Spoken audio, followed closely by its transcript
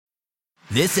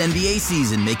This NBA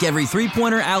season, make every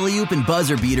three-pointer, alley-oop, and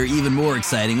buzzer beater even more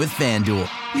exciting with FanDuel.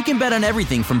 You can bet on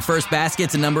everything from first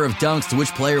basket to number of dunks to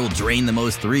which player will drain the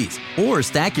most threes. Or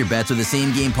stack your bets with the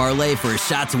same-game parlay for a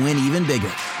shot to win even bigger.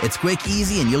 It's quick,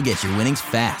 easy, and you'll get your winnings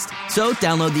fast. So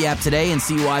download the app today and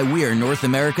see why we're North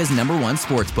America's #1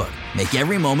 sportsbook. Make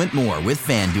every moment more with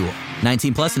FanDuel.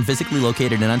 19 plus and physically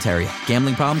located in Ontario.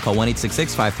 Gambling problem? Call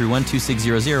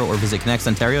 1-866-531-2600 or visit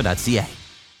connectsontario.ca.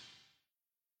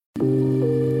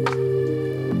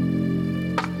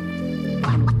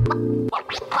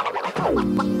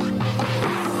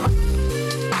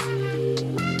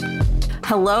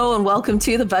 Hello and welcome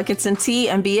to the Buckets and Tea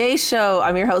NBA show.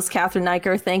 I'm your host, Catherine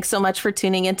Niker. Thanks so much for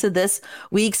tuning into this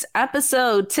week's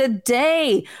episode.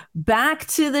 Today, back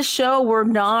to the show. We're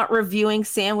not reviewing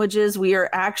sandwiches. We are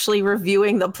actually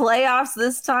reviewing the playoffs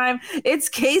this time. It's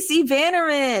Casey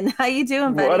Bannerman. How you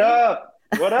doing, buddy? What up?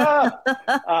 What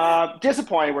up?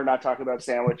 Disappointing we're not talking about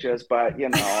sandwiches, but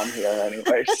I'm here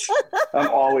anyways. I'm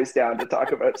always down to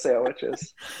talk about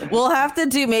sandwiches. We'll have to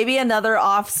do maybe another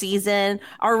off season.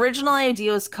 Our original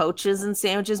idea was coaches and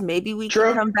sandwiches. Maybe we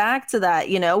can come back to that.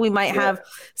 We might have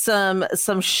some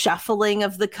shuffling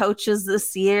of the coaches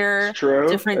this year.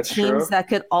 Different teams that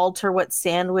could alter what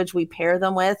sandwich we pair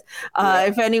them with.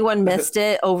 If anyone missed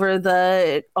it over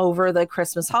the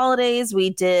Christmas holidays, we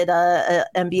did a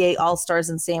NBA All-Stars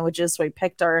and sandwiches. So we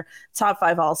picked our top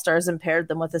 5 All-Stars and paired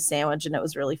them with a sandwich, and it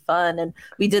was really fun. And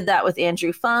we did that with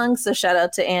Andrew Fung. So shout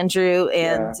out to Andrew.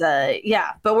 And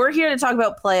but we're here to talk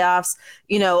about playoffs.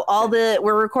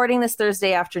 We're recording this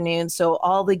Thursday afternoon. So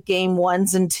all the game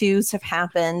 1s and 2s have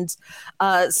happened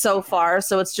so far.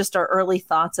 So it's just our early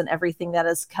thoughts on everything that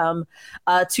has come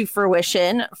to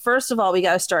fruition. First of all, we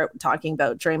got to start talking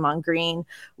about Draymond Green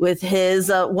with his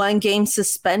 1-game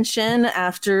suspension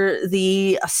after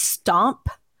the stomp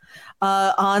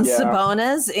on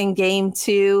Sabonis in game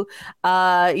 2,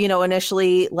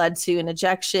 initially led to an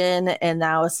ejection and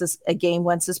now a game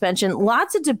 1 suspension.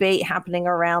 Lots of debate happening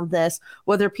around this,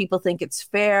 whether people think it's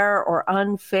fair or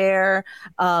unfair.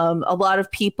 A lot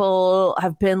of people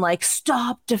have been like,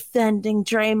 stop defending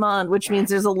Draymond, which means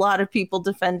there's a lot of people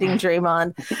defending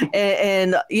Draymond.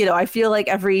 and I feel like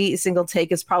every single take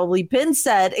has probably been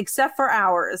said except for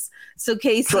ours. So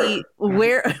Casey,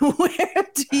 where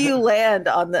do you land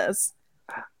on this?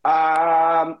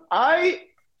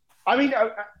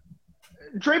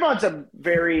 Draymond's a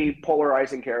very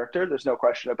polarizing character. There's no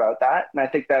question about that. And I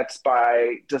think that's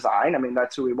by design. I mean,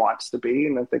 that's who he wants to be.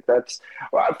 And I think that's,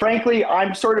 frankly,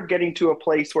 I'm sort of getting to a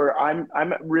place where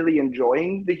I'm really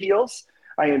enjoying the heels.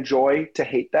 I enjoy to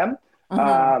hate them.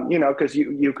 Because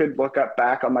you could look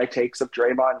back on my takes of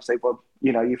Draymond and say, well,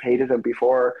 you've hated him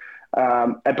before.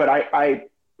 But I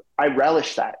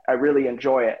relish that. I really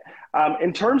enjoy it.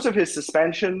 In terms of his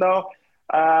suspension, though,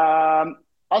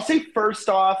 I'll say first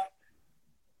off,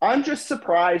 I'm just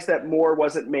surprised that more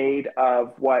wasn't made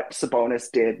of what Sabonis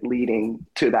did leading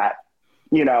to that.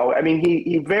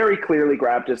 He very clearly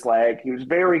grabbed his leg. He was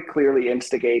very clearly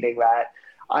instigating that.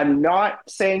 I'm not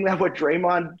saying that what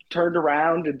Draymond turned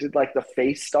around and did like the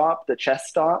face stomp, the chest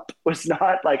stomp, was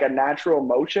not like a natural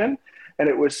motion, and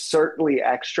it was certainly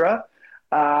extra.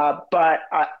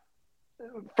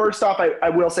 First off, I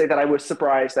will say that I was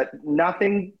surprised that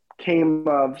nothing came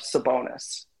of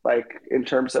Sabonis, like in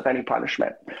terms of any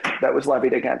punishment that was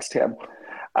levied against him.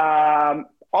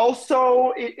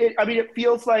 Also, it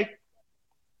feels like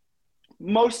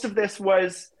most of this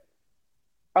was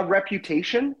a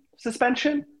reputation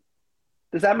suspension.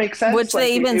 Does that make sense? Which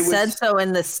they even said so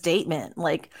in the statement.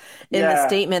 Like in the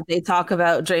statement, they talk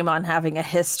about Draymond having a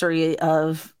history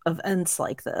of events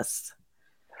like this.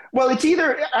 Well, it's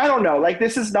either, I don't know, like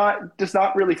this does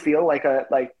not really feel like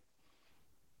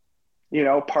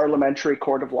parliamentary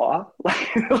court of law,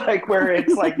 like where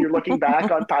it's like you're looking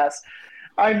back on past.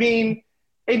 I mean,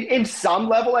 in some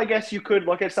level, I guess you could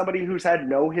look at somebody who's had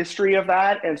no history of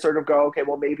that and sort of go, okay,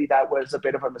 well, maybe that was a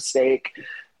bit of a mistake.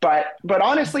 But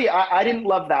honestly, I didn't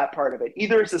love that part of it.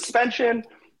 Either a suspension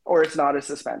or it's not a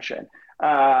suspension.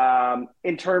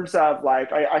 In terms of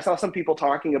like, I saw some people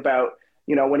talking about,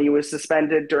 when he was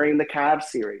suspended during the Cavs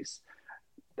series.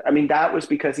 I mean, that was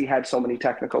because he had so many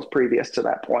technicals previous to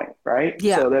that point, right?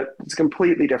 Yeah. So that it's a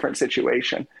completely different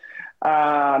situation.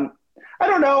 I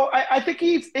don't know. I think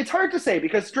it's hard to say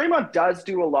because Draymond does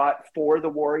do a lot for the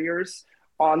Warriors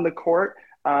on the court.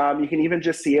 You can even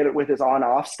just see it with his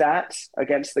on-off stats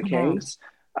against the Kings.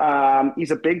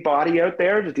 He's a big body out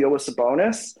there to deal with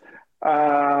Sabonis.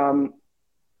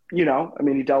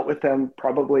 He dealt with them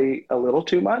probably a little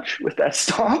too much with that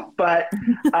stomp, but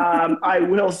I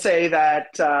will say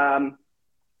that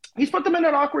he's put them in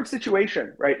an awkward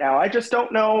situation right now. I just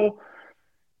don't know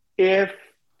if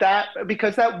that,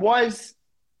 because that was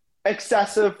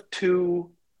excessive to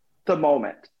the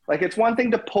moment. Like, it's one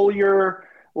thing to pull your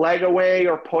leg away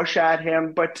or push at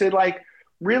him, but to like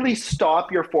really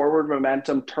stop your forward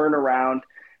momentum, turn around,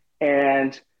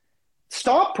 and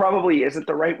stop probably isn't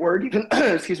the right word, even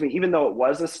excuse me, even though it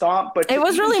was a stop, but it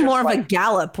was really more like, of a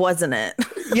gallop, wasn't it?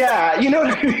 Yeah, you know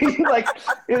what I mean? Like,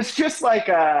 it was just like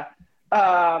a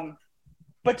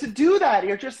but to do that,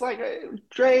 you're just like,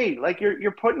 Dre, like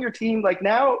you're putting your team, like,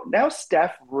 now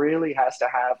Steph really has to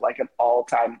have like an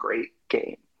all-time great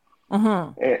game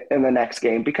in the next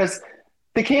game, because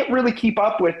they can't really keep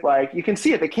up with, like, you can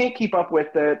see it, they can't keep up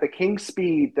with the Kings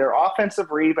speed, their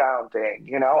offensive rebounding,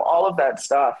 you know, all of that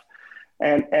stuff.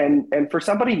 And for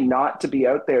somebody not to be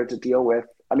out there to deal with,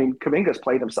 I mean, Kuminga's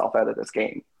played himself out of this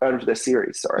game, out of this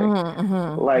series, sorry.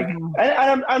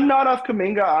 And I'm not off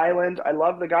Kuminga Island. I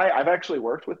love the guy. I've actually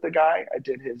worked with the guy. I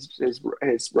did his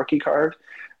rookie card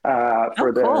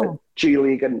for the G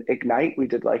League and Ignite. We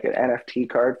did like an NFT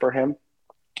card for him.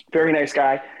 Very nice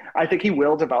guy. I think he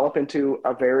will develop into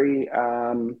a very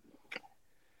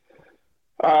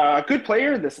good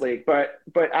player in this league. But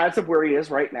as of where he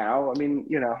is right now, I mean,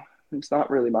 you know, it's not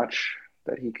really much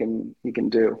that he can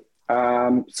do.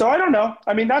 So I don't know.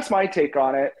 I mean, that's my take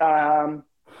on it.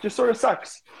 Just sort of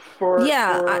sucks for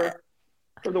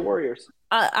the Warriors.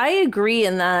 I agree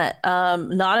in that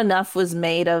not enough was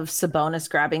made of Sabonis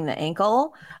grabbing the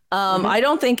ankle. I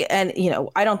don't think, and you know,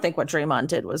 I don't think what Draymond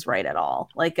did was right at all.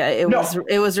 Like it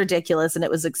was ridiculous and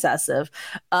it was excessive.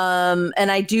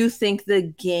 And I do think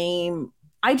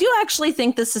I do actually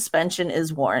think the suspension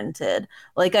is warranted.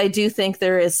 Like, I do think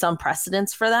there is some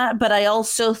precedence for that, but I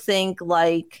also think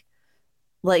like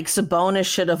Sabonis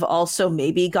should have also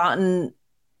maybe gotten,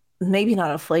 maybe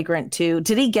not a flagrant 2.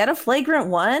 Did he get a flagrant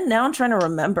 1? Now I'm trying to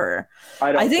remember.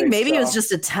 I think maybe so. It was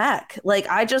just a tech. Like,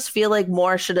 I just feel like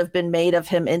more should have been made of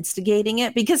him instigating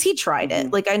it, because he tried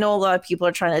it. Like, I know a lot of people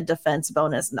are trying to defend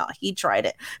Sabonis. No, he tried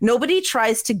it. Nobody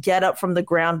tries to get up from the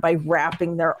ground by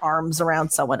wrapping their arms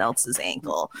around someone else's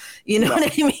ankle. You know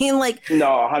what I mean? Like, no,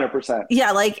 100%.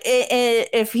 Yeah, like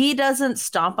if he doesn't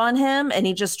stomp on him and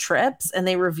he just trips and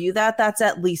they review that, that's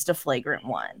at least a flagrant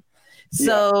 1.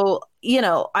 So, you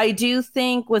know, I do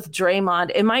think with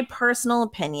Draymond, in my personal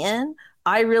opinion,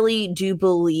 I really do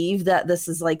believe that this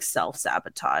is like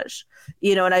self-sabotage,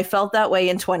 you know, and I felt that way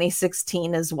in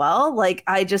 2016 as well. Like,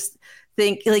 I just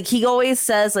think, like, he always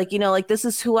says, like, you know, like, this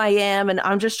is who I am and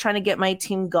I'm just trying to get my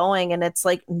team going. And it's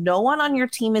like, no one on your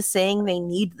team is saying they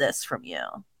need this from you.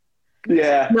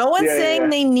 Yeah. No one's saying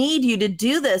they need you to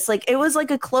do this. Like, it was like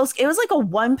a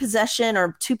 1 possession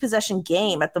or 2 possession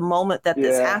game at the moment that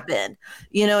this happened.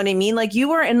 You know what I mean? Like, you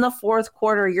were in the fourth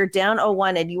quarter, you're down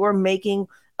 0-1 and you were making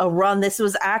a run. This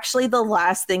was actually the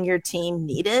last thing your team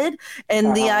needed.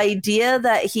 And the idea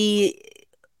that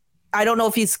I don't know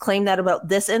if he's claimed that about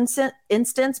this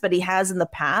instance, but he has in the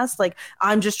past. Like,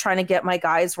 I'm just trying to get my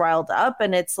guys riled up.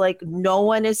 And it's like, no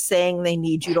one is saying they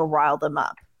need you to rile them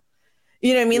up.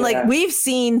 You know what I mean? Like, we've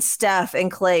seen Steph and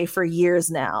Clay for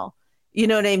years now. You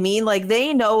know what I mean? Like,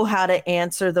 they know how to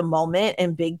answer the moment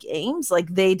in big games. Like,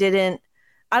 they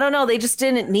just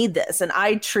didn't need this. And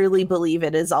I truly believe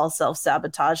it is all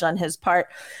self-sabotage on his part.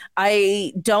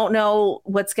 I don't know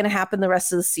what's going to happen the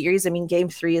rest of the series. I mean, game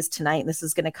 3 is tonight and this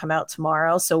is going to come out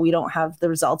tomorrow. So we don't have the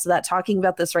results of that, talking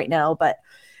about this right now. But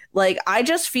like, I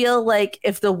just feel like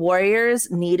if the Warriors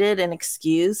needed an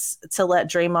excuse to let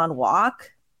Draymond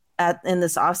walk in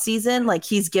this offseason, like,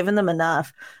 he's given them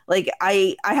enough. Like,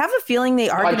 I have a feeling they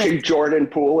are punching Jordan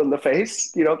Poole in the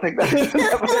face. You don't think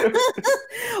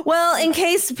that? Well, in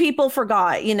case people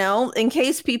forgot,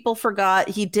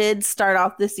 he did start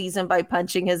off the season by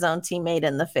punching his own teammate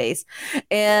in the face,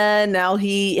 and now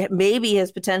he maybe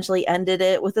has potentially ended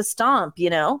it with a stomp,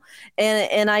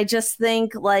 and I just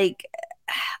think, like,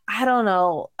 I don't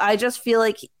know, I just feel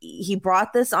like he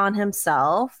brought this on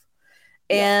himself.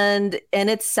 And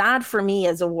it's sad for me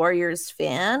as a Warriors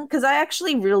fan, because I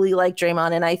actually really like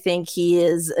Draymond and I think he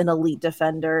is an elite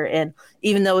defender. And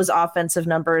even though his offensive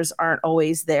numbers aren't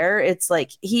always there, it's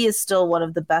like he is still one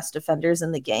of the best defenders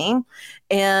in the game.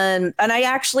 And I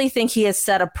actually think he has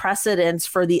set a precedence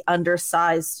for the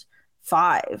undersized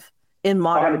 5 in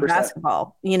modern 100%.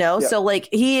 Basketball, So like,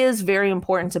 he is very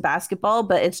important to basketball,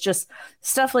 but it's just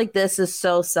stuff like this is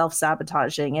so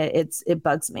self-sabotaging. It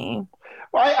bugs me.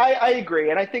 Well, I agree,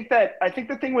 and I think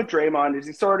the thing with Draymond is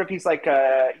he's like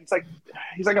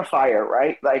a fire,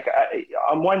 right? Like,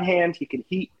 on one hand, he can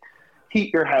heat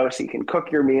your house, he can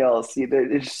cook your meals.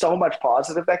 There's so much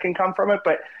positive that can come from it,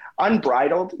 but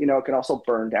unbridled, it can also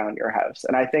burn down your house.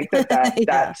 And I think that Yeah.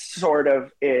 that sort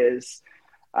of is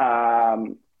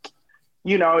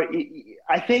you know,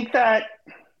 I think that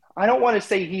I don't want to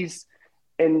say he's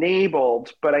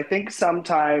enabled, but I think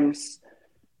sometimes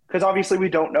because obviously we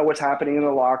don't know what's happening in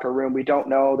the locker room. We don't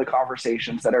know the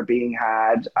conversations that are being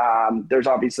had. There's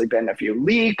obviously been a few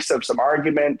leaks of some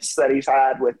arguments that he's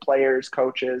had with players,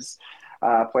 coaches,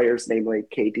 players, namely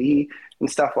KD and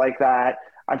stuff like that.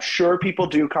 I'm sure people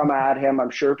do come at him.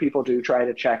 I'm sure people do try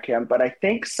to check him. But I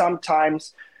think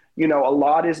sometimes, a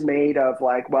lot is made of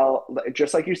like, well,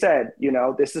 just like you said,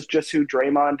 this is just who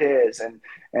Draymond is,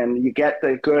 and you get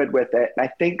the good with it. And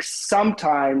I think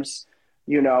sometimes,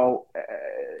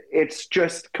 it's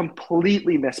just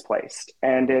completely misplaced,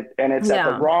 and it's at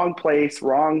the wrong place,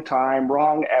 wrong time,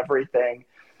 wrong everything.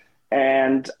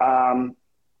 And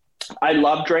I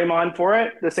love Draymond for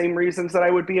it, the same reasons that I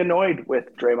would be annoyed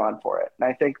with Draymond for it. And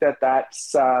I think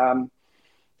that's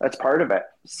part of it.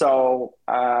 So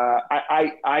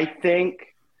I think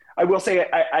I will say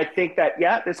I think that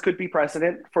this could be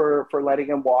precedent for letting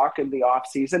him walk in the off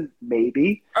season,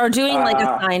 maybe, or doing like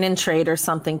a sign and trade or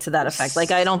something to that effect.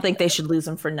 Like I don't think they should lose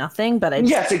him for nothing, but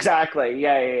yes, exactly,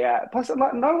 yeah. Plus,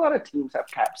 not a lot of teams have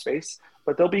cap space,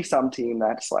 but there'll be some team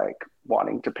that's like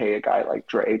wanting to pay a guy like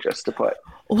Dre just to put.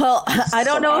 Well, I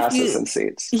don't know if you. In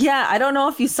seats. Yeah, I don't know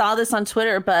if you saw this on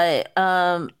Twitter, but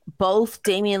both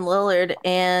Damian Lillard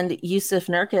and Yusuf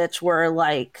Nurkic were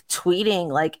like tweeting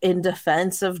like in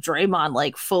defense of Draymond,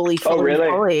 like fully.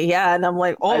 Yeah, and I'm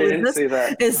like,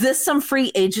 is this some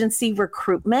free agency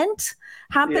recruitment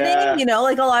happening? Yeah.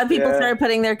 Like a lot of people started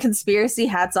putting their conspiracy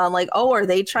hats on, like, oh, are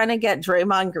they trying to get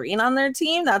Draymond Green on their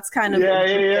team? That's kind of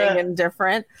interesting and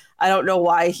different. I don't know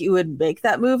why he would make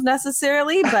that move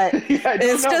necessarily, but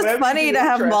it's just funny to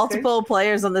have multiple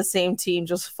players on the same team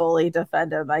just fully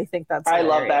defend him. I think that's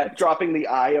hilarious. I love that, dropping the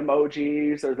eye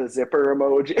emojis or the zipper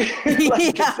emoji.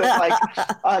 Just like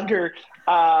under.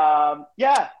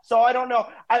 So I don't know.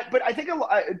 But I think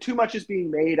too much is being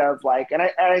made of like, and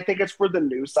I think it's for the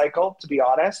news cycle, to be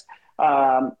honest.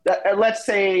 Let's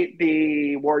say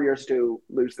the Warriors do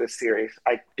lose this series.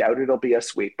 I doubt it'll be a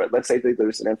sweep, but let's say they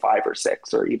lose it in 5 or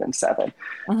 6 or even 7.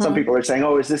 Mm-hmm. Some people are saying,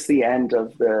 "Oh, is this the end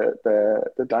of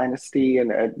the dynasty?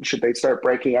 And should they start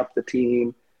breaking up the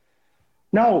team?"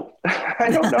 No, I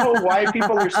don't know why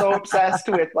people are so obsessed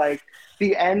with like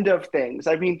the end of things.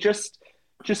 I mean, just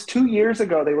 2 years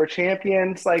ago, they were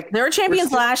champions. Like they were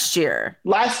champions last year.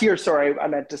 Last year, sorry, I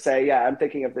meant to say. Yeah, I'm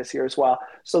thinking of this year as well.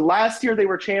 So last year they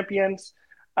were champions,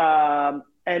 and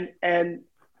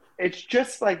it's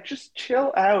just like, just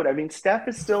chill out. I mean, Steph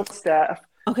is still Steph.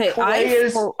 Okay, Clay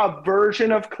is a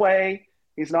version of Clay.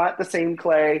 He's not the same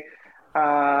Clay.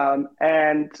 Well,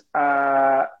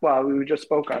 we just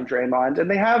spoke on Draymond, and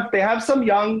they have some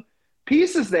young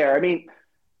pieces there. I mean,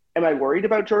 am I worried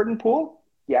about Jordan Poole?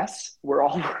 Yes, we're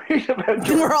all worried about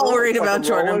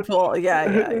Jordan Poole.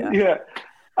 Yeah.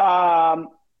 Well,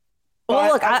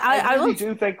 look, I really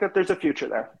do think that there's a future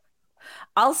there.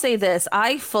 I'll say this.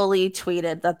 I fully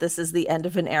tweeted that this is the end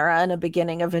of an era and a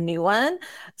beginning of a new one.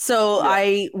 So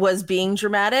I was being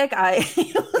dramatic. I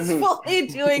was fully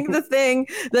doing the thing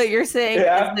that you're saying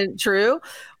isn't true.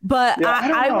 But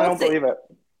I don't believe it.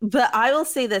 But I will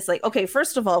say this, like, okay,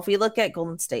 first of all, if we look at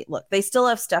Golden State, look, they still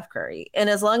have Steph Curry. And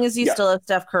as long as you still have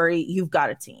Steph Curry, you've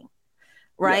got a team,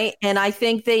 right? Yeah. And I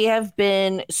think they have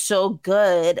been so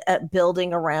good at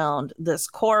building around this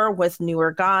core with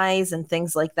newer guys and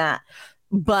things like that.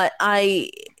 But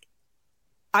I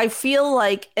feel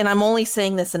like, and I'm only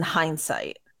saying this in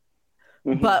hindsight,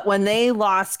 but when they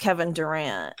lost Kevin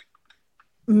Durant,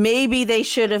 maybe they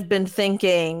should have been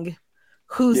thinking,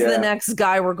 who's the next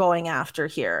guy we're going after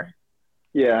here?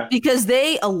 Yeah. Because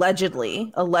they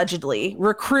allegedly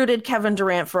recruited Kevin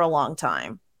Durant for a long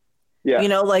time. Yeah.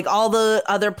 Like all the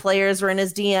other players were in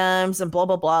his DMs and blah,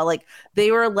 blah, blah. Like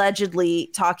they were allegedly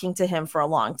talking to him for a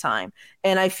long time.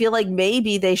 And I feel like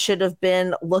maybe they should have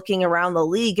been looking around the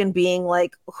league and being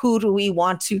like, who do we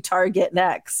want to target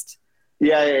next?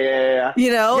 Yeah.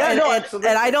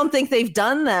 And I don't think they've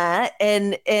done that.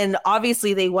 And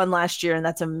obviously they won last year, and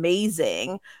that's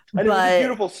amazing. And it was a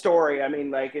beautiful story. I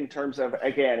mean, like in terms of,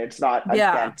 again, it's not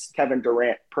against Kevin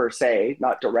Durant per se,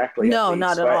 not directly. No,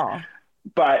 not at all.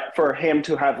 But for him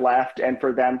to have left and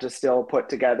for them to still put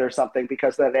together something,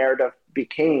 because the narrative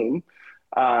became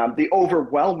the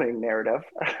overwhelming narrative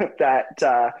that,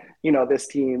 this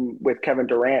team with Kevin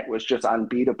Durant was just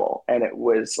unbeatable. And it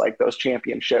was like those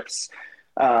championships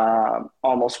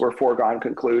almost were foregone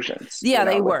conclusions. Yeah,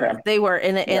 they were.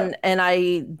 And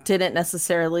I didn't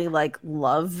necessarily like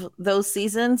love those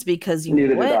seasons because you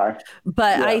neither knew did it. I.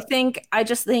 But I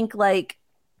just think like,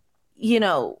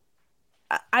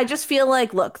 I just feel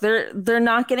like, look, they're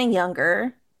not getting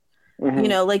younger. You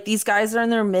know, like these guys are in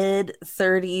their mid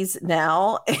 30s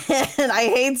now. And I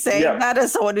hate saying that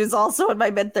as someone who's also in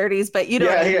my mid 30s, but you know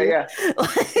what I mean? Yeah.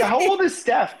 How old is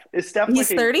Steph? Is Steph He's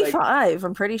 35,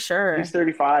 I'm pretty sure. He's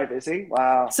 35, is he?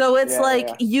 Wow. So it's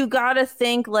you got to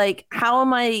think like, how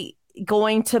am I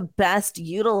going to best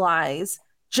utilize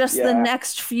just the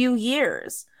next few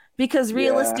years? Because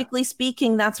realistically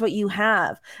speaking, that's what you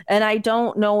have. And I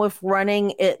don't know if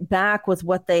running it back with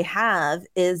what they have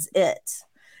is it.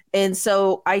 And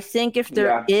so I think if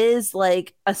there is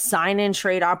like a sign and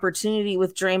trade opportunity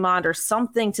with Draymond or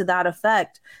something to that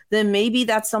effect, then maybe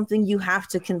that's something you have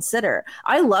to consider.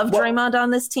 I love Draymond on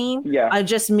this team. Yeah. I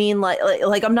just mean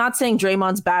like I'm not saying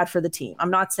Draymond's bad for the team. I'm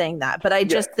not saying that, but I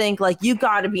just think like you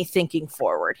got to be thinking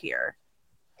forward here.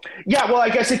 Yeah, well, I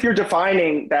guess if you're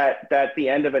defining that the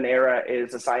end of an era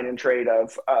is a sign and trade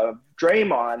of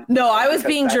Draymond. No, I was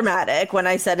being dramatic when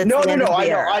I said it's the end of the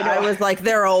era. I was like,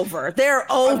 they're over. They're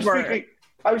over.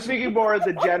 I was speaking more of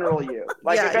the general you.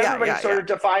 Like if everybody's sort of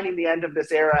defining the end of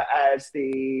this era as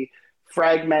the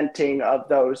fragmenting of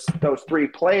those three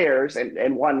players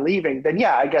and one leaving, then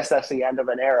I guess that's the end of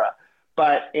an era.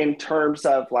 But in terms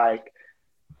of like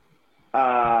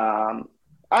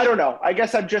I don't know. I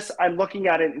guess I'm looking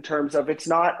at it in terms of it's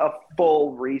not a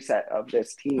full reset of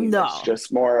this team. No. It's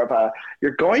just more of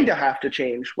you're going to have to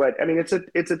change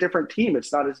it's a different team.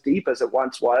 It's not as deep as it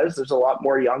once was. There's a lot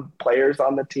more young players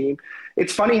on the team.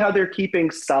 It's funny how they're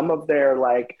keeping some of their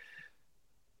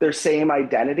same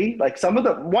identity. Like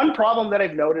one problem that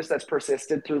I've noticed that's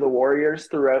persisted through the Warriors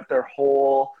throughout their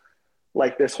whole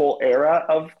this whole era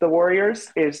of the Warriors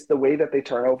is the way that they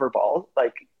turn over balls,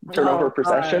 turnover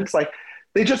possessions.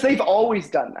 They've always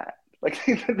done that.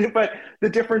 But the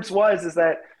difference is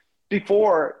that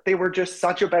before they were just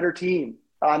such a better team.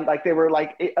 They were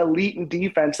elite in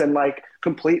defense and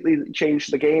completely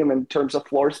changed the game in terms of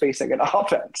floor spacing and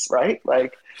offense, right?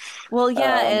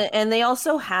 And they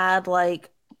also had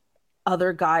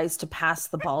other guys to pass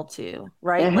the ball to,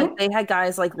 right? Mm-hmm. They had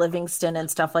guys like Livingston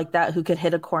and stuff like that who could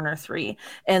hit a corner three.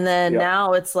 And then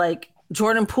now it's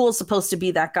Jordan Poole's supposed to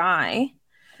be that guy.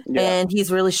 Yeah. And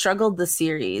he's really struggled this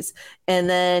series. And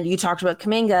then you talked about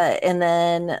Kuminga, and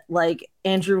then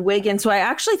Andrew Wiggins, who I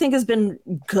actually think has been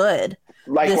good.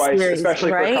 Likewise, series, especially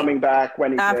for coming back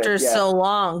when after so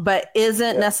long, but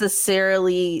isn't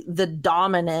necessarily the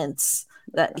dominance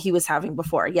that he was having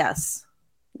before. Yes.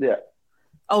 Yeah.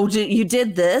 Oh, you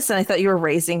did this, and I thought you were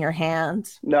raising your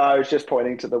hand. No, I was just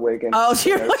pointing to the Wiggins. Oh, so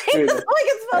you're pointing to the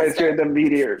Wiggins. It's the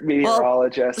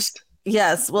meteorologist.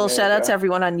 Yes. Well, shout out to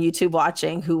everyone on YouTube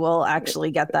watching who will actually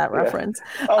get that reference.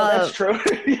 Oh, that's true.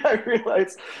 I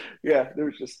realized. Yeah, there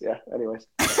was just, anyways.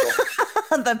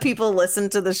 That people listen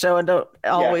to the show and don't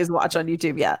always watch on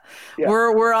YouTube. Yeah.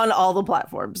 We're on all the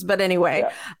platforms. But anyway,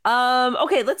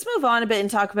 okay, let's move on a bit and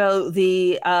talk about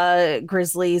the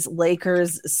Grizzlies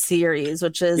Lakers series,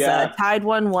 which is tied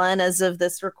 1-1 as of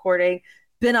this recording.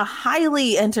 Been a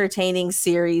highly entertaining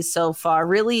series so far.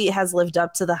 Really has lived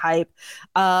up to the hype.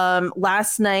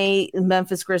 Last night,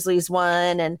 Memphis Grizzlies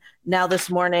won, and now this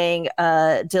morning,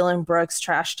 Dylan Brooks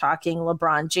trash talking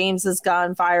LeBron James has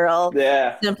gone viral.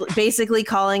 Yeah, basically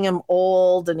calling him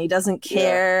old, and he doesn't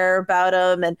care about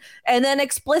him, and then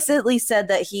explicitly said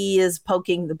that he is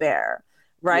poking the bear.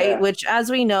 Right. Yeah. Which, as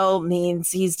we know,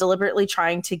 means he's deliberately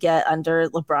trying to get under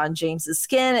LeBron James's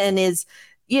skin and is,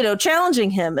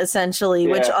 challenging him essentially,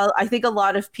 which I think a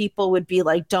lot of people would be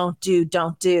like, don't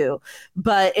do.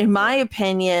 But in my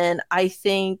opinion, I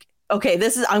think,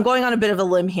 I'm going on a bit of a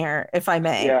limb here, if I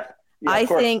may. Yeah. I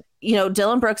think,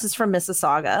 Dylan Brooks is from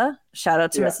Mississauga. Shout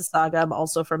out to Mississauga. I'm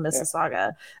also from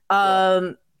Mississauga.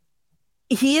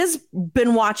 He has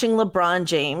been watching LeBron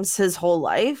James his whole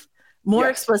life. More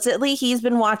explicitly, he's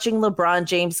been watching LeBron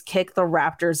James kick the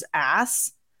Raptors'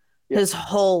 ass his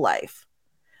whole life.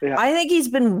 Yeah. I think he's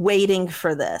been waiting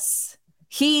for this.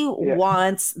 He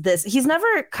wants this. He's never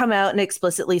come out and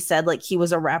explicitly said he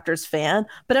was a Raptors fan,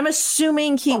 but I'm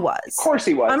assuming he was. Of course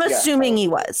he was. I'm assuming he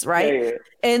was, right? Yeah.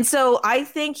 And so I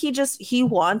think he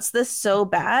wants this so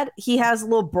bad. He has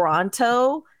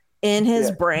LeBronto in his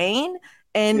brain,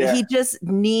 and he just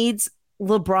needs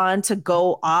LeBron to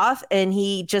go off, and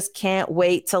he just can't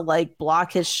wait to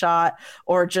block his shot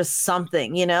or just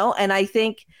something, And I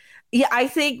think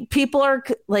people are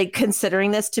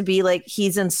considering this to be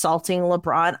he's insulting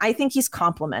LeBron. I think he's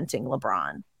complimenting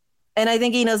LeBron, and I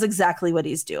think he knows exactly what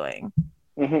he's doing.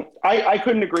 Mm-hmm. I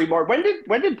couldn't agree more. When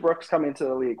did Brooks come into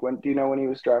the league? Do you know when he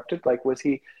was drafted? Was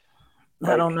he?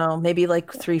 I don't know. Maybe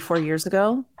 3-4 years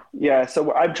ago. Yeah.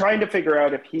 So I'm trying to figure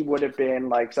out if he would have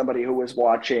been somebody who was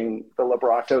watching the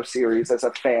LeBronto series as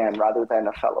a fan rather than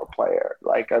a fellow player.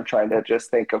 I'm trying to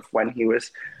just think of when he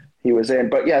was he was in.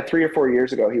 But yeah, 3 or 4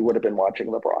 years ago, he would have been watching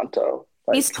LeBron. So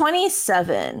He's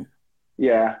 27.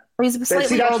 Yeah. He's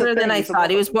slightly older than I thought.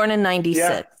 He was born in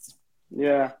 96.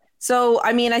 Yeah. So,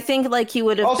 I mean, I think like he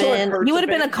would have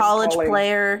been a college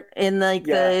player in like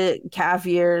the Cav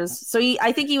years. So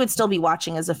I think he would still be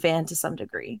watching as a fan to some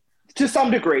degree. To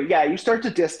some degree, yeah. You start to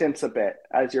distance a bit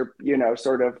as you're,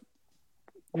 sort of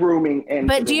grooming into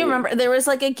But do you remember there was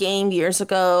like a game years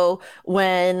ago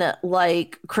when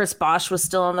like Chris Bosh was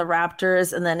still on the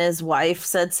Raptors and then his wife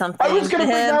said something I was going to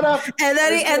bring that up. And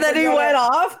then he went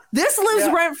off. This lives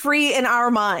rent free in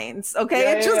our minds. Okay.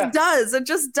 It just does. It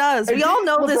just does. We all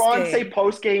know this. LeBron say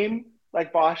post game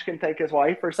like Bosh can thank his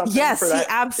wife or something? Yes, he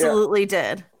absolutely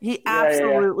did. He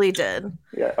absolutely did.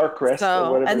 Yeah, or Chris.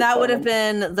 So, or and that would have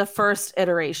been the first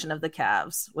iteration of the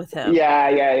Cavs with him.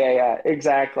 Yeah.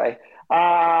 Exactly.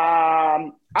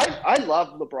 I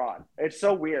love LeBron. It's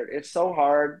so weird. It's so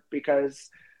hard because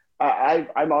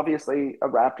I'm obviously a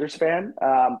Raptors fan,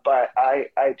 but I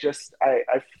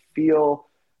feel,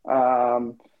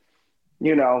 not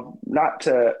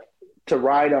to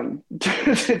ride him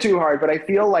too hard, but I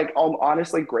feel like I'm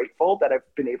honestly grateful that I've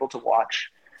been able to watch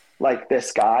like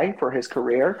this guy for his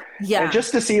career. Yeah. And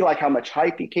just to see like how much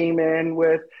hype he came in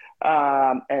with,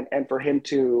 and for him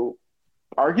to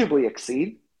arguably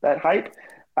exceed that hype.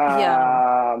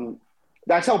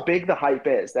 That's how big the hype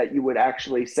is, that you would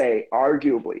actually say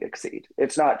arguably exceed.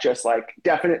 It's not just like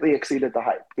definitely exceeded the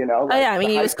hype, Like, I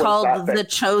mean, he was called the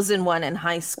chosen one in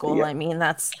high school. Yeah. I mean,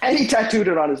 that's... And he tattooed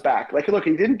it on his back. Like, look,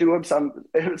 he didn't do himself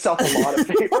a lot of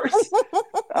favors.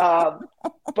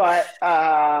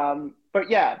 But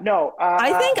yeah, no.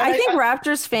 I think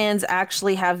Raptors fans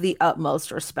actually have the utmost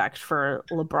respect for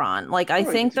LeBron. Like, I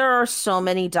think there are so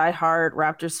many diehard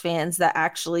Raptors fans that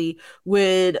actually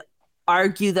would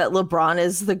argue that LeBron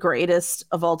is the greatest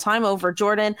of all time over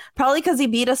Jordan, probably because he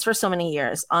beat us for so many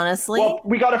years, honestly. Well,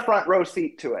 we got a front row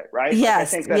seat to it, right?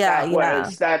 Yes. Like, I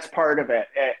think that's part of it.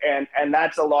 And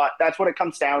that's a lot. That's what it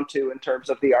comes down to in terms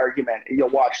of the argument. You'll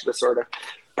watch the sort of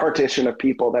partition of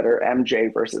people that are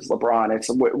MJ versus LeBron. It's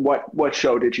what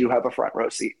show did you have a front row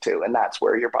seat to? And that's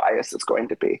where your bias is going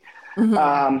to be.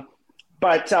 Mm-hmm.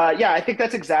 But I think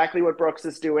that's exactly what Brooks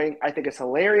is doing. I think it's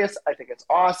hilarious. I think it's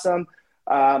awesome.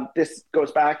 This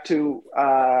goes back to,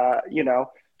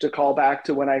 to call back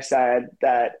to when I said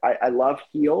that I love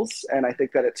heels and I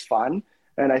think that it's fun.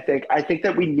 And I think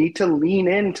that we need to lean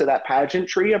into that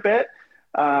pageantry a bit.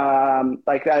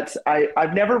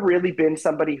 I've never really been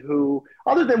somebody who,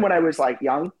 other than when I was like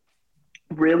young,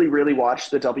 really, really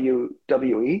watched the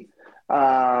WWE.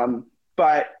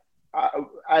 But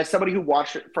as somebody who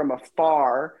watched it from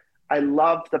afar, I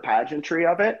loved the pageantry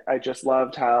of it. I just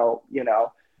loved how,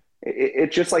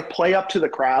 it just like play up to the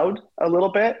crowd a little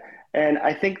bit. And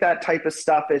I think that type of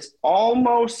stuff was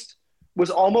almost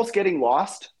getting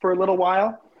lost for a little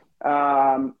while,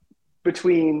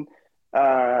 between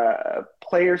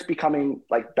players becoming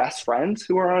like best friends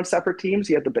who are on separate teams.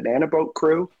 You had the Banana Boat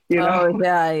crew, Oh,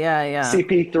 yeah.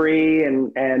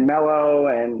 CP3 and Melo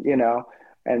and,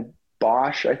 and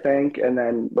Bosh, I think, and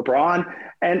then LeBron.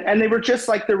 And they were just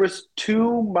like, there was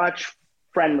too much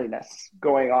friendliness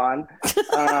going on.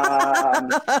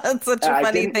 That's such a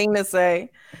funny thing to say.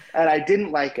 And I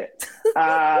didn't like it.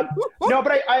 No,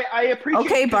 but I appreciate.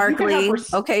 Okay, Barkley.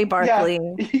 Okay, Barkley.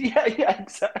 Yeah,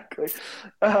 exactly.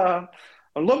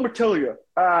 Let me tell you.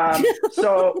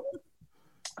 So,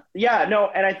 yeah, no,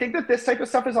 and I think that this type of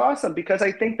stuff is awesome because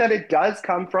I think that it does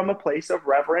come from a place of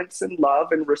reverence and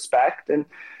love and respect, and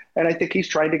I think he's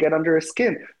trying to get under his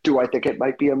skin. Do I think it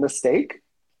might be a mistake?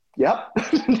 Yep.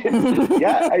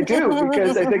 Yeah, I do,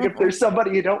 because I think if there's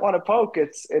somebody you don't want to poke,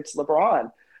 it's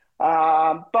LeBron.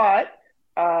 But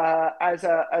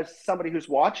as somebody who's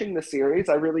watching the series,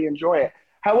 I really enjoy it.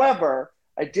 However,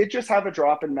 I did just have a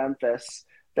drop in Memphis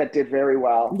that did very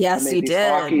well. Yes, you did.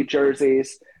 Hockey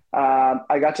jerseys.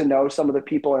 I got to know some of the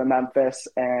people in Memphis,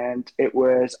 and it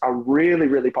was a really,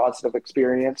 really positive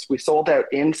experience. We sold out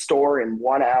in store in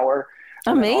 1 hour.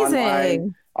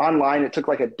 Amazing. Online, it took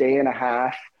like a day and a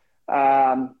half.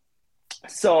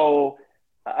 So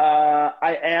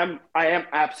I am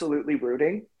absolutely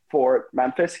rooting for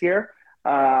Memphis here.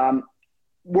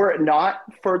 Were it not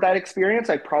for that experience,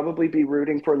 I'd probably be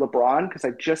rooting for LeBron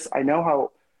because I know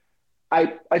how.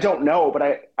 I don't know, but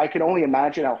I can only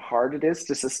imagine how hard it is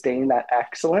to sustain that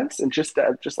excellence and just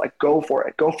like go for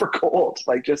it, go for gold,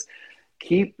 like just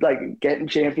keep like getting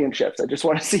championships. I just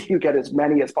want to see you get as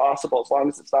many as possible, as long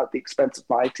as it's not at the expense of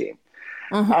my team.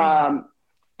 Mm-hmm.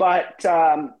 But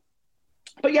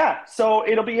yeah, so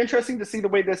it'll be interesting to see the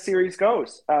way this series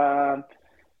goes.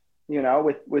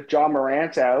 With John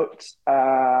Morant out,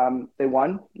 they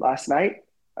won last night.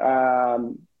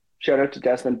 Shout out to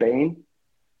Desmond Bain.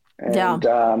 And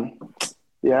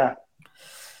yeah.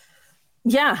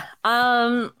 Yeah,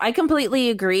 I completely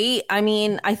agree. I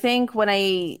mean, I think when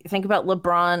I think about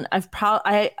LeBron,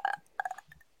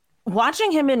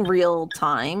 watching him in real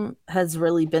time has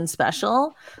really been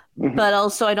special. But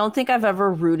also, I don't think I've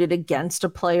ever rooted against a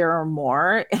player or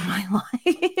more in my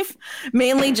life,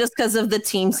 mainly just because of the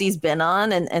teams he's been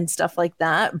on and stuff like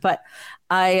that. But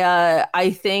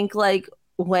I think like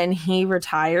when he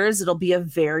retires, it'll be a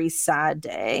very sad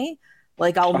day.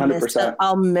 Like I'll 100%. miss him,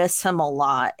 I'll miss him a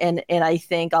lot, and I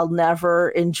think I'll never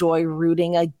enjoy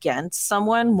rooting against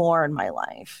someone more in my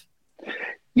life.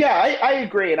 Yeah, I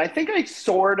agree, and I think I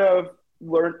sort of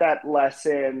learned that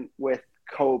lesson with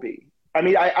Kobe. I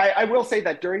mean, I will say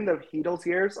that during the Heatles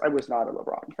years, I was not a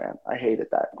LeBron fan. I hated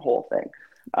that whole thing.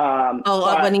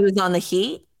 When he was on the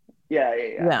Heat?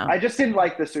 Yeah. I just didn't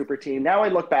like the super team. Now I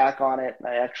look back on it, and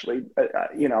I actually,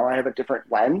 I have a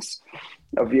different lens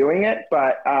of viewing it.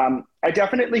 But I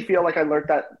definitely feel like I learned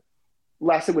that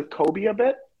lesson with Kobe a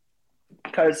bit,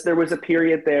 because there was a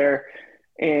period there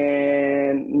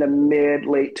in the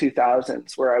late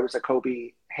 2000s where I was a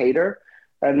Kobe hater,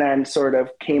 and then sort of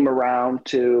came around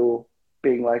to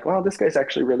being like, well, this guy's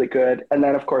actually really good. And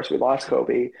then, of course, we lost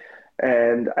Kobe.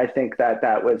 And I think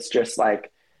that was just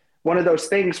like one of those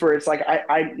things where it's like,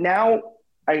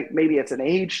 maybe it's an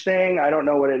age thing. I don't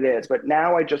know what it is, but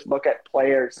now I just look at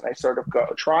players and I sort of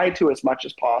try to, as much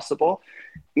as possible,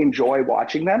 enjoy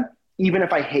watching them, even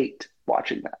if I hate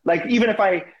watching them. Like, even if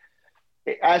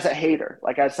as a hater,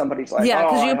 like as somebody's like, yeah,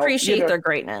 because you appreciate their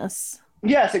greatness.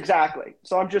 Yes, exactly.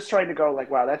 So I'm just trying to go like,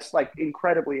 wow, that's like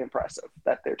incredibly impressive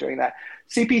that they're doing that.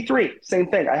 CP3, same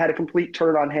thing. I had a complete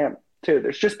turn on him too.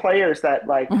 There's just players that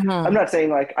like, I'm not saying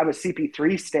like I'm a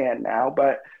CP3 stan now,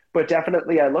 but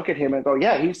definitely I look at him and go,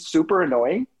 yeah, he's super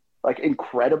annoying, like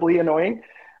incredibly annoying.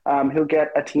 He'll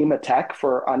get a team attack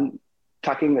for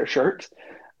untucking their shirt.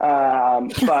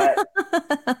 But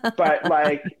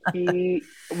like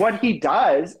what he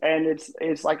does, and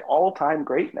it's like all-time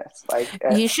greatness. Like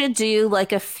you should do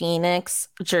like a Phoenix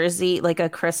jersey, like a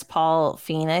Chris Paul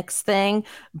Phoenix thing,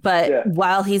 but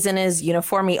while he's in his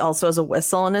uniform, he also has a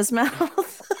whistle in his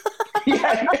mouth.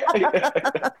 yeah.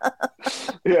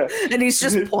 And he's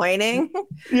just pointing.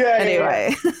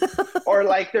 Anyway. Or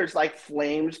like there's like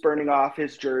flames burning off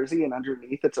his jersey, and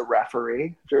underneath it's a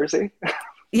referee jersey.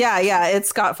 Yeah, it's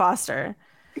Scott Foster.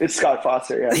 It's Scott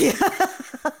Foster, yeah.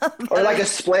 Or like a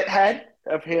split head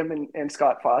of him and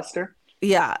Scott Foster.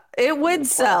 Yeah, it would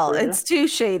sell. It's too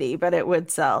shady, but it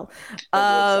would sell.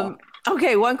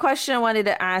 Okay, one question I wanted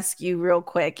to ask you real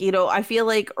quick. I feel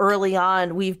like early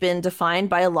on we've been defined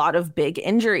by a lot of big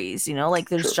injuries, like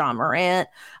there's John Morant,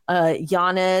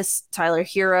 Giannis, Tyler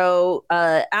Hero.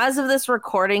 As of this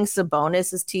recording,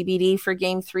 Sabonis is TBD for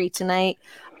game 3 tonight.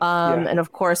 And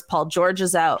of course, Paul George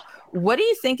is out. What do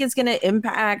you think is going to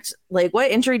impact, like,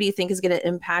 what injury do you think is going to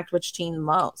impact which team the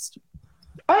most?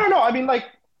 I don't know. I mean, like,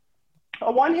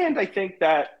 on one hand, I think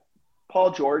that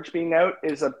Paul George being out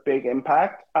is a big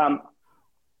impact.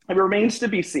 It remains to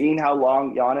be seen how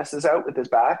long Giannis is out with his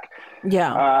back.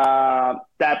 Yeah.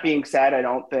 That being said,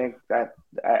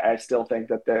 I still think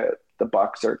that the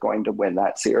Bucks are going to win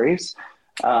that series.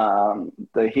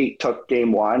 The Heat took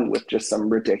game 1 with just some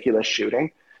ridiculous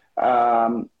shooting.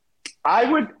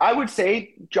 I would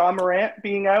say John Morant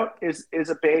being out is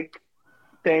a big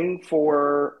thing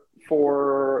for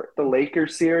the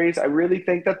Lakers series. I really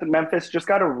think that the Memphis just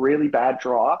got a really bad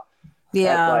draw.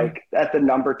 Yeah. At the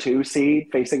number 2 seed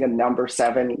facing a number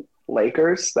 7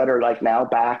 Lakers that are like now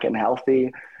back and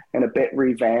healthy and a bit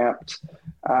revamped.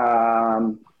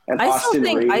 And I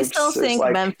still think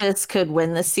like, Memphis could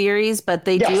win the series, but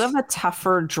they do have a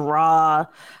tougher draw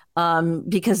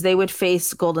because they would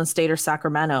face Golden State or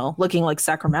Sacramento, looking like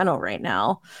Sacramento right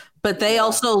now. But they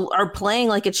also are playing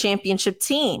like a championship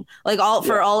team. Like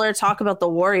all our talk about the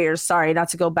Warriors, sorry, not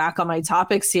to go back on my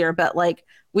topics here, but like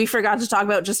we forgot to talk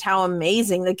about just how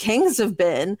amazing the Kings have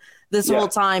been this whole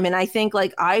time. And I think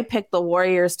like I picked the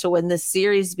Warriors to win this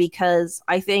series because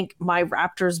I think my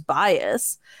Raptors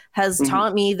bias has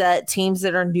taught me that teams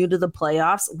that are new to the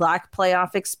playoffs lack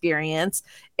playoff experience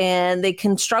and they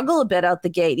can struggle a bit out the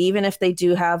gate, even if they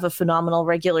do have a phenomenal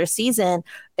regular season.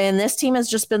 And this team has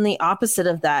just been the opposite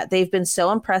of that. They've been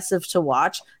so impressive to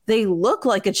watch. They look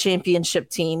like a championship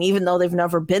team, even though they've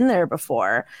never been there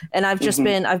before. And I've just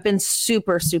I've been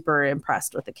super, super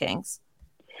impressed with the Kings.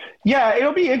 Yeah,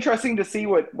 it'll be interesting to see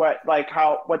what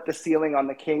the ceiling on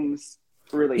the Kings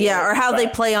really is. Yeah, or how they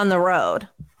play on the road.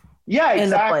 Yeah,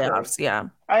 exactly. In the playoffs, yeah.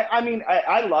 I mean,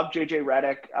 I love JJ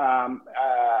Redick.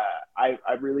 I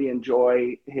really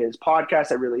enjoy his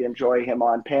podcast. I really enjoy him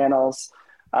on panels.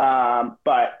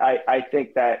 But I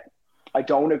think that I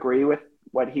don't agree with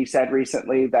what he said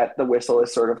recently, that the whistle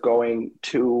is sort of going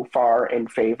too far in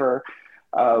favor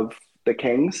of the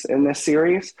Kings in this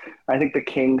series. I think the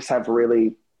Kings have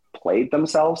really played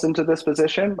themselves into this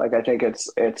position. Like, I think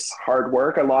it's hard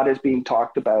work. A lot is being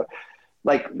talked about,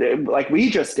 like we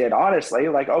just did, honestly,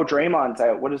 like, oh, Draymond's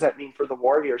out. What does that mean for the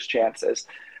Warriors' chances?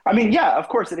 I mean, yeah, of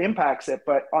course it impacts it,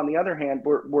 but on the other hand,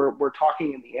 we're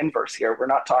talking in the inverse here. We're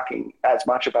not talking as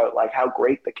much about like how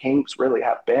great the Kings really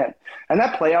have been, and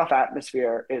that playoff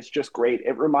atmosphere is just great.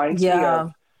 It reminds me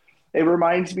of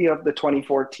the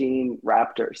 2014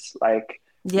 Raptors. Like,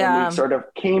 when we sort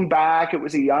of came back, it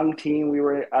was a young team. We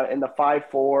were in the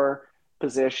 5-4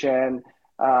 position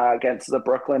against the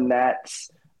Brooklyn Nets.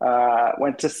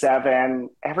 Went to 7.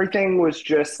 Everything was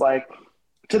just like,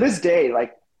 to this day,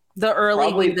 like, the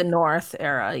early We the North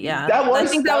era. Yeah. I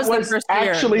think that was the first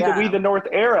actually year. The We the North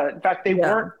era. In fact, they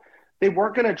weren't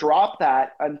going to drop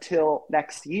that until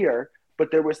next year,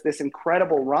 but there was this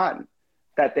incredible run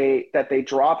that they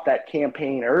dropped that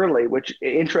campaign early, which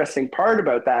interesting part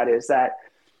about that is that,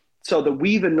 so the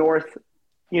We the North,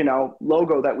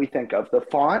 logo that we think of, the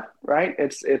font, right?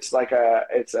 It's like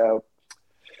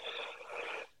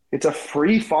it's a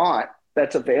free font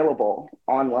that's available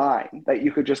online that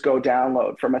you could just go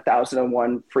download from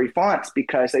 1,001 free fonts,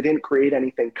 because they didn't create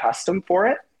anything custom for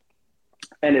it.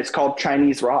 And it's called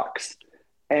Chinese Rocks.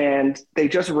 And they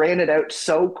just ran it out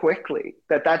so quickly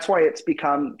that's why it's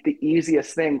become the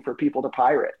easiest thing for people to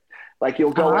pirate. Like,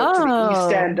 you'll go out to the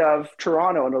east end of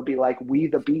Toronto and it'll be like, We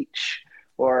the Beach,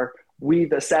 or We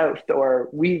the South, or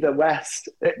We the West.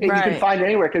 Right. You can find it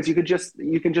anywhere, because you can just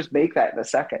make that in a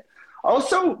second.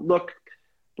 Also, look,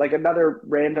 like, another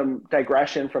random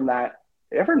digression from that,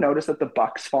 you ever notice that the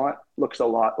Bucks font looks a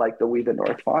lot like the We the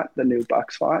North font, the new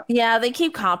Bucks font? Yeah, they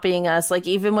keep copying us, like,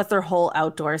 even with their whole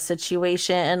outdoor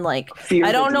situation. Like, Fear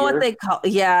I don't know deer. what they call.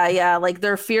 Yeah, like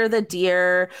their Fear the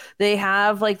Deer. They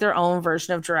have like their own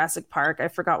version of Jurassic Park. I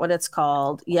forgot what it's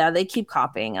called. Yeah, they keep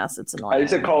copying us. It's annoying.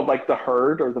 Is it called like the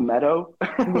Herd or the Meadow?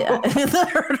 Yeah, the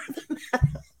Herd or the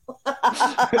Meadow.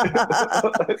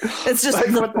 It's just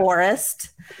like the forest.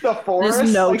 The forest.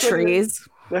 There's no trees.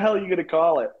 The hell are you gonna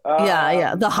call it?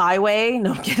 Yeah. The highway.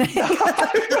 No kidding.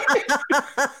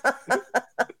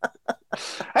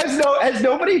 Has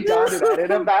nobody done an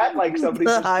edit of that? Like, somebody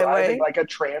just driving like a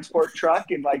transport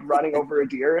truck and like running over a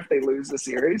deer if they lose the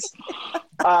series.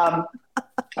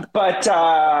 But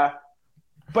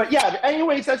yeah.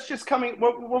 Anyways, that's just coming.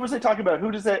 What was I talking about?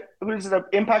 Who does it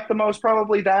impact the most?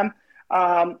 Probably them.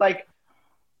 Like,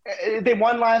 they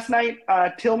won last night.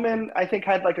 Tillman, I think,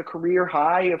 had like a career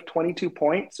high of 22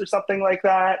 points or something like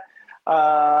that.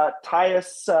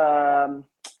 Tyus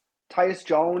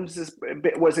Jones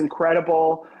was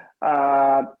incredible.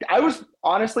 I was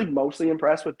honestly mostly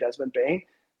impressed with Desmond Bane.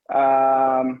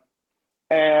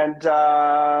 And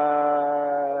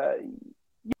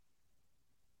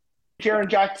Jaren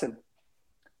Jackson.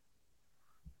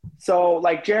 So,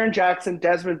 like, Jaren Jackson,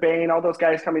 Desmond Bane, all those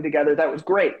guys coming together, that was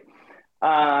great.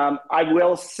 I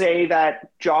will say that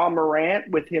Ja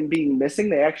Morant, with him being missing,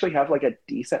 they actually have like a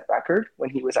decent record when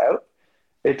he was out.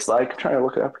 It's like, I'm trying to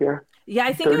look it up here. Yeah,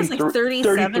 I think it was like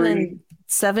 37 and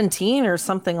 17 or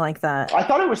something like that. I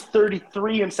thought it was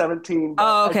 33 and 17.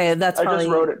 Oh, okay. I just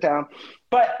wrote it down.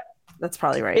 But that's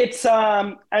probably right. It's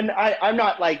and I'm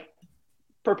not like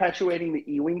perpetuating the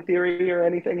Ewing theory or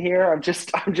anything here. I'm just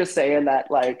saying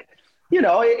that, like,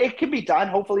 it can be done.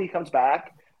 Hopefully he comes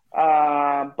back.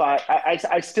 But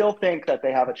I still think that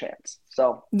they have a chance.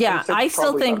 So yeah, I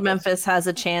still think Memphis has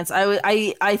a chance.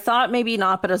 I thought maybe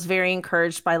not, but I was very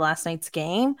encouraged by last night's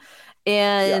game.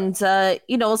 And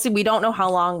we'll see. We don't know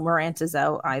how long Morant is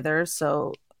out either,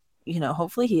 so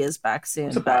hopefully he is back soon.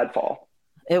 It's a bad fall.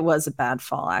 It was a bad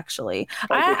fall, actually.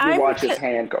 Like, if you watch his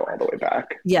hand go all the way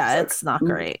back. Yeah, it's not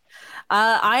great.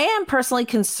 I am personally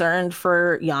concerned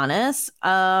for Giannis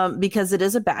because it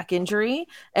is a back injury,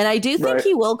 and I do think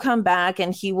he will come back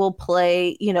and he will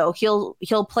play.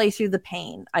 He'll play through the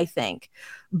pain, I think.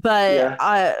 But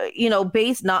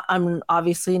I'm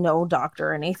obviously no doctor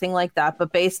or anything like that,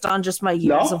 but based on just my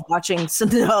years of watching,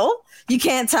 you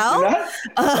can't tell.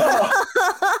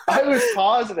 I was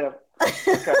positive.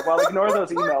 Okay, well, ignore those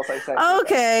emails I sent.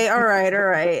 Okay, all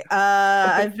right.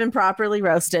 I've been properly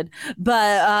roasted,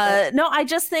 but no, I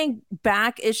just think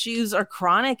back issues are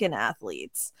chronic in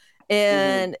athletes,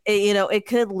 and it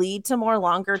could lead to more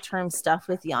longer term stuff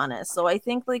with Giannis. So I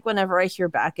think, like, whenever I hear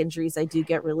back injuries, I do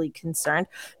get really concerned.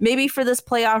 Maybe for this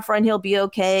playoff run, he'll be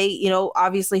okay.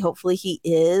 Obviously, hopefully he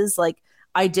is. Like,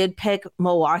 I did pick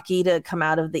Milwaukee to come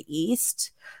out of the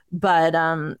East. But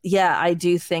yeah, I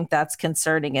do think that's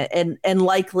concerning, and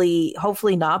likely,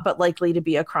 hopefully not, but likely to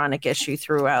be a chronic issue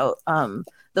throughout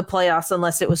the playoffs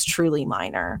unless it was truly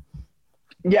minor.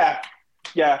 Yeah,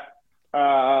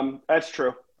 that's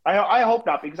true. I hope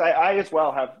not, because I as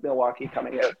well have Milwaukee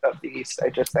coming out of the East. I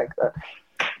just think that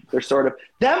they're sort of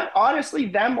them, honestly,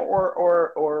 them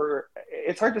or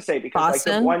it's hard to say, because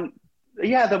Boston?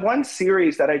 the one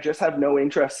series that I just have no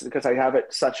interest in, because I have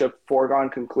it such a foregone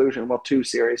conclusion. Well, two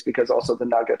series, because also the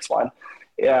Nuggets one,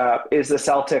 is the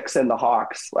Celtics and the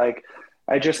Hawks. Like,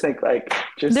 I just think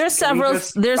there's several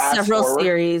forward?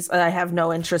 series I have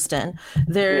no interest in.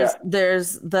 There's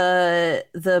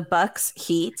the Bucks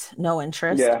Heat, no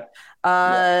interest.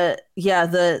 The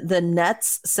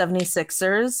Nets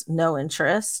 76ers, no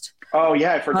interest. Oh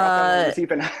yeah, I forgot that was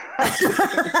even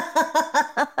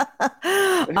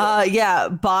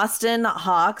Boston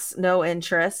Hawks, no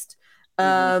interest.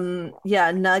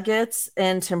 Nuggets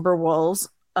and Timberwolves,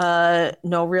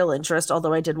 no real interest,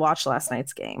 although I did watch last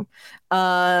night's game.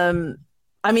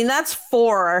 That's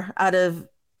 4 out of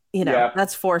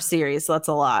that's 4 series, so that's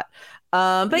a lot.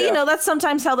 That's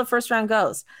sometimes how the first round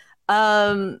goes.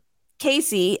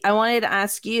 Casey, I wanted to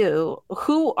ask you,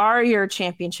 who are your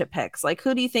championship picks? Like,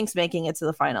 who do you think's making it to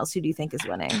the finals? Who do you think is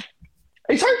winning?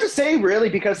 It's hard to say, really,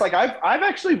 because I've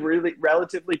actually really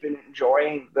relatively been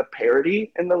enjoying the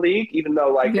parity in the league, even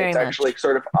though actually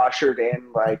sort of ushered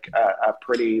in a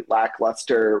pretty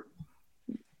lackluster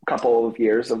couple of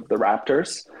years of the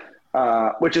Raptors,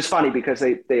 which is funny because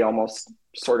they almost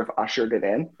sort of ushered it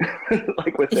in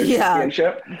with their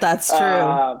championship. That's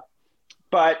true.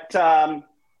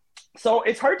 So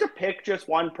it's hard to pick just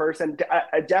one person.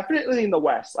 Definitely in the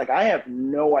West. I have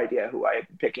no idea who I'm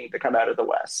picking to come out of the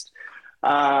West.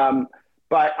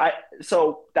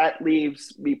 So that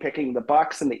leaves me picking the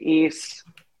Bucks in the East.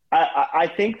 I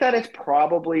think that it's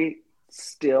probably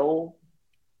still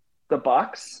the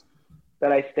Bucks.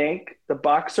 That I think the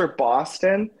Bucks or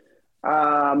Boston.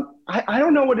 I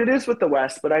don't know what it is with the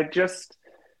West, but I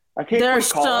can't. They're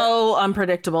so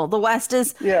unpredictable. The West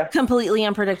is completely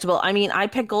unpredictable. I mean, I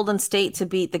picked Golden State to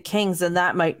beat the Kings, and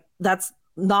that's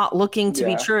not looking to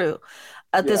be true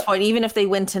at this point, even if they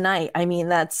win tonight. I mean,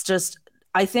 that's just,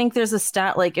 I think there's a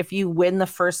stat, if you win the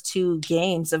first 2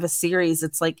 games of a series,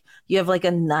 it's you have a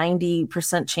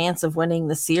 90% chance of winning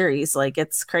the series.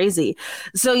 It's crazy.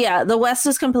 So yeah, the West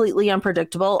is completely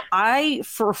unpredictable. I,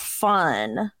 for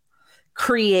fun,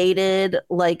 created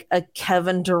a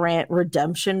Kevin Durant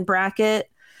redemption bracket.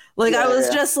 I was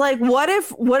just what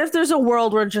if there's a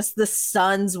world where just the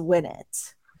Suns win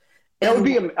it? That would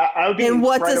be, and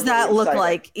what does that look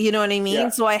like? You know what I mean? Yeah.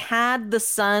 So I had the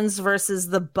Suns versus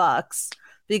the Bucks,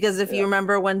 because if you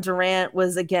remember when Durant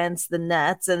was against the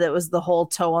Nets and it was the whole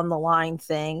toe on the line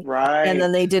thing, right? And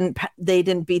then they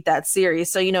didn't beat that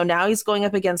series. So now he's going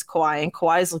up against Kawhi, and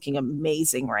Kawhi's looking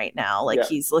amazing right now.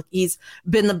 He's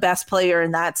been the best player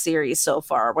in that series so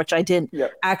far, which I didn't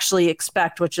actually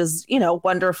expect, which is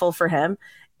wonderful for him.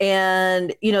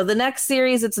 And, the next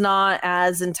series, it's not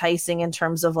as enticing in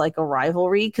terms of a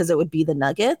rivalry, because it would be the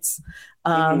Nuggets.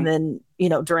 And,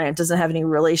 Durant doesn't have any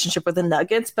relationship with the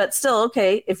Nuggets, but still,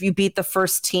 okay, if you beat the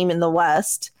first team in the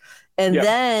West, and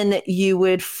then you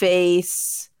would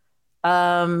face,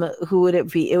 who would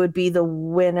it be? It would be the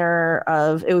winner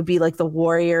of, it would be the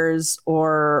Warriors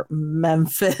or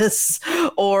Memphis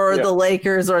or the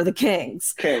Lakers or the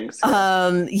Kings.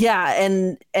 And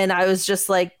I was just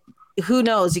who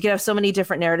knows? You could have so many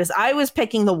different narratives. I was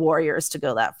picking the Warriors to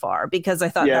go that far because I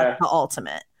thought that's the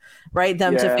ultimate, right?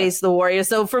 Them to face the Warriors.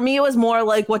 So for me, it was more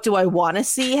what do I want to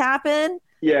see happen?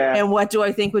 Yeah. And what do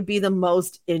I think would be the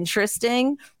most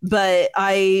interesting? But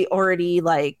I already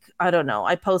I don't know.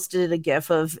 I posted a GIF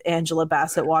of Angela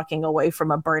Bassett walking away from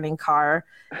a burning car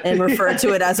and referred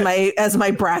to it as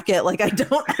my bracket. I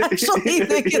don't actually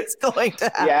think it's going to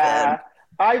happen. Yeah.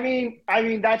 I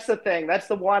mean, that's the thing. That's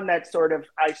the one that sort of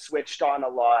I switched on a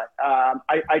lot.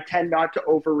 I tend not to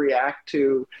overreact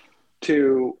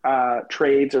to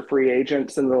trades or free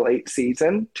agents in the late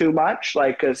season too much.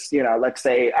 Because, let's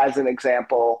say, as an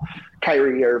example,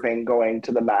 Kyrie Irving going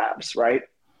to the Mavs, right?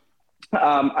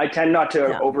 I tend not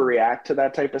to overreact to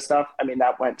that type of stuff. I mean,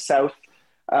 that went south.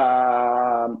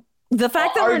 The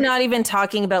fact that we're not even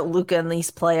talking about Luka in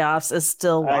these playoffs is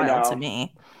still wild to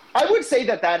me. I would say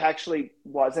that actually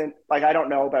wasn't, I don't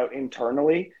know about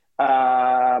internally,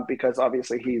 because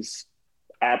obviously he's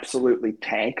absolutely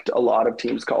tanked a lot of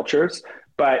teams' cultures.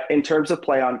 But in terms of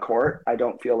play on court, I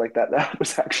don't feel like that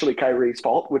was actually Kyrie's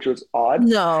fault, which was odd.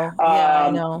 No,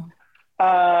 I know.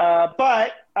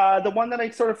 But The one that I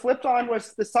sort of flipped on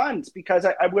was the Suns, because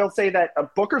I will say that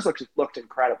Booker's looked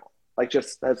incredible. Like,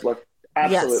 just has looked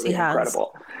absolutely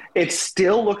incredible. It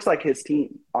still looks like his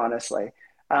team, honestly.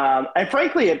 And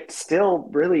frankly, it still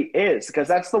really is, because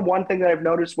that's the one thing that I've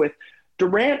noticed with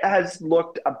Durant has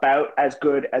looked about as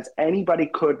good as anybody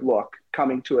could look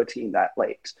coming to a team that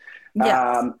late.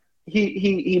 Yes.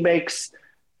 He makes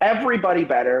everybody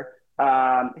better.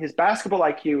 His basketball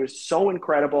IQ is so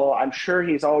incredible. I'm sure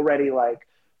he's already like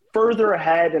further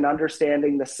ahead in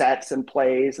understanding the sets and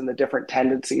plays and the different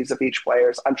tendencies of each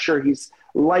player. I'm sure he's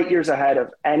light years ahead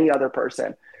of any other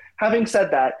person. Having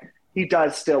said that, he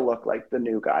does still look like the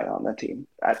new guy on the team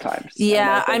at times.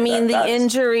 Yeah, I mean, the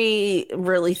injury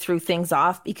really threw things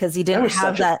off because he didn't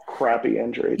have that crappy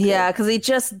injury. Too. Yeah, because he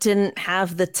just didn't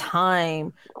have the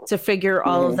time to figure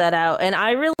all of that out. And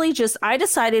I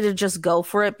decided to just go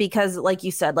for it because, like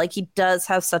you said, like he does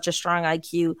have such a strong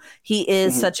IQ. He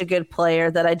is such a good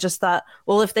player that I just thought,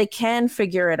 well, if they can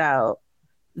figure it out,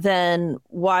 then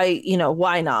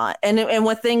why not? And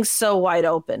with things so wide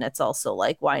open, it's also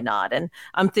like, why not? And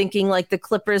I'm thinking like the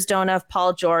Clippers don't have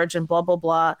Paul George and blah, blah,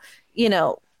 blah.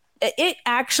 It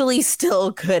actually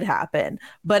still could happen,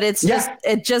 but it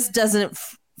just doesn't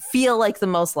feel like the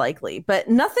most likely, but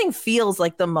nothing feels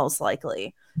like the most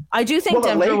likely. I do think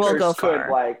Denver will go far.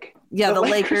 The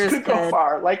Lakers could go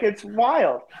far. Like, it's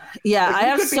wild. Yeah, I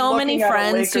have so many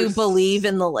friends who believe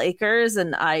in the Lakers,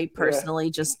 and I personally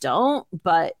just don't.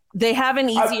 But they have an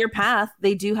easier path.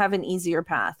 They do have an easier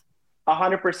path.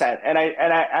 100%. And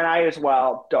I as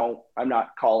well don't. I'm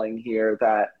not calling here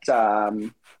that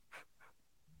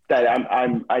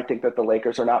I think that the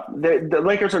Lakers are not the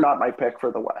Lakers are not my pick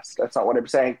for the West. That's not what I'm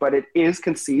saying. But it is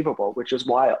conceivable, which is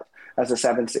wild, as a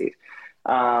 7 seed.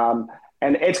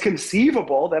 And it's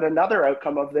conceivable that another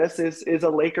outcome of this is a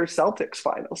Lakers Celtics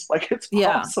finals. Like, it's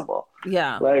possible.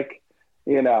 Yeah. Like,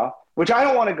 which I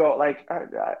don't want to go, like,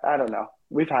 I don't know.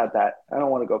 We've had that. I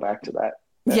don't want to go back to that.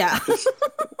 Yeah. Just,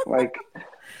 like,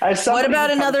 what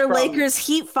about another Lakers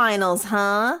Heat finals,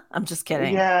 huh? I'm just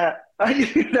kidding. Yeah.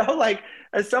 Like,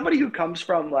 as somebody who comes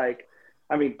from, like,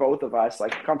 I mean, both of us,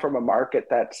 like, come from a market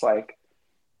that's, like,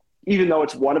 even though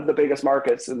it's one of the biggest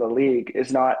markets in the league,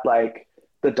 is not, like,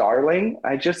 the darling.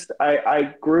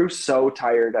 I grew so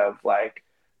tired of, like,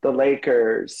 the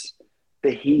Lakers,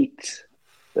 the Heat,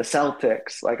 the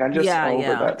Celtics. Like, I'm just over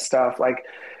that stuff. Like,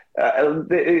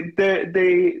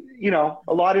 they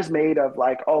a lot is made of,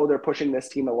 like, oh, they're pushing this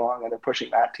team along and they're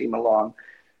pushing that team along.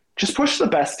 Just push the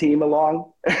best team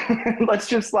along. Let's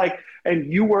just, like,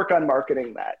 and you work on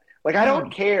marketing that. Like, I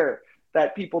don't care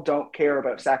that people don't care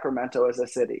about Sacramento as a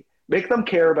city. Make them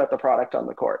care about the product on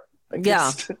the court. Like,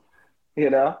 That's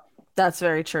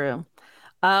very true.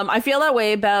 I feel that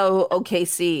way about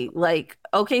OKC. Like,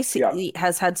 OKC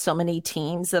has had so many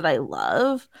teams that I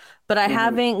love, but I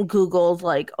haven't Googled,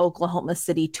 like, Oklahoma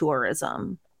City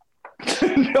tourism.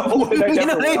 No, and I never you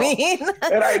know will. What I mean?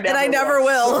 And I never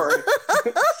will.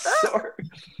 Sorry.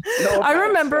 No, I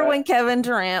remember when Kevin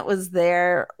Durant was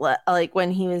there, like, when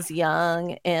he was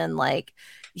young, and, like,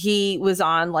 he was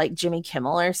on, like, Jimmy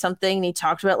Kimmel or something, and he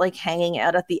talked about, like, hanging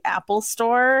out at the Apple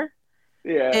store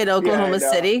in Oklahoma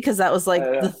City, because that was, like,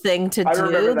 the thing to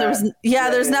do.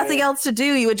 There's nothing else to do.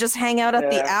 You would just hang out at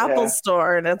the Apple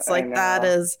store, and it's like, that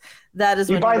is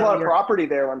you buy a lot of property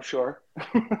there, I'm sure.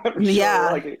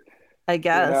 I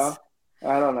guess.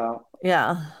 I don't know.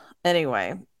 Yeah.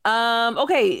 Anyway.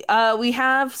 Okay. We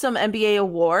have some NBA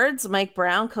awards. Mike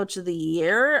Brown, Coach of the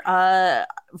Year.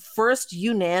 First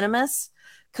unanimous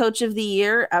Coach of the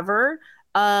Year ever.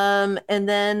 And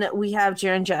then we have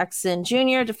Jaren Jackson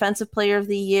Jr., Defensive Player of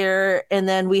the Year. And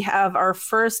then we have our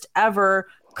first ever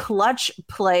Clutch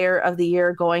Player of the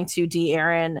Year going to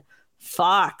De'Aaron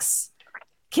Fox.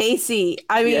 Casey,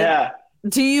 I mean,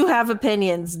 do you have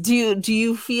opinions? Do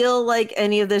you feel like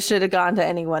any of this should have gone to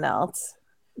anyone else?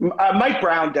 Mike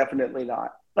Brown, definitely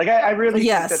not. Like, I really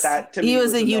think that to me, he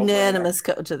was a unanimous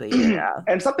Coach of the Year. Yeah.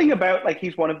 And something about, like,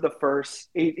 he's one of the first.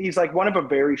 He's like one of a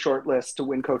very short list to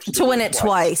win Coach of the Year. To win it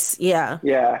twice. Yeah.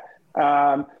 Yeah.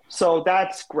 So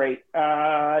that's great.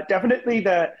 Definitely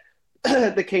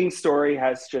the Kings story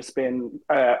has just been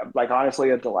like, honestly,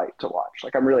 a delight to watch.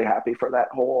 Like, I'm really happy for that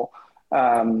whole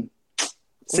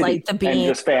city Light the Beam and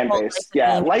just fan base.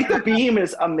 Light the Beam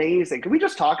is amazing. Can we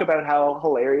just talk about how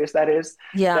hilarious that is?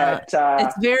 Yeah, it's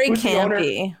very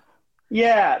campy.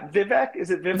 Yeah, Vivek. Is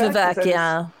it Vivek?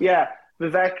 Vivek, yeah.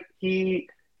 Vivek. He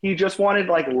just wanted,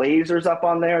 like, lasers up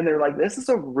on there, and they're like, "This is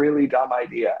a really dumb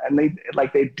idea," and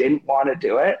they didn't want to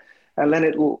do it, and then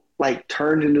it, like,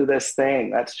 turned into this thing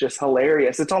that's just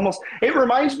hilarious. It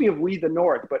reminds me of We the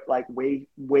North, but, like, way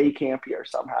campier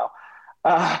somehow.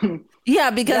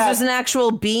 Yeah, because there's an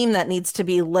actual beam that needs to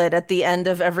be lit at the end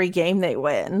of every game they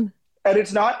win. And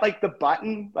it's not like the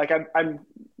button, like I'm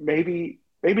maybe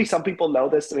some people know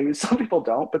this, maybe some people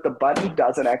don't, but the button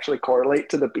doesn't actually correlate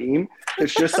to the beam.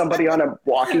 It's just somebody on a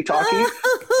walkie-talkie,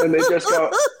 and they just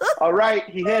go, all right,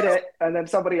 he hit it, and then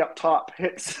somebody up top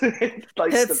hits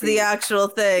the actual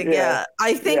thing. Yeah.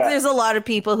 I think there's a lot of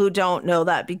people who don't know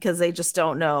that because they just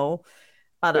don't know,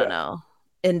 I don't know,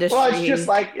 industry. Well, it's just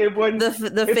like it wouldn't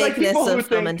the fakeness like of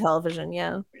film and television.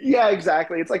 Yeah,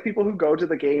 exactly. It's like people who go to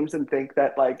the games and think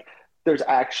that like there's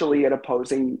actually an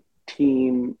opposing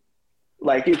team.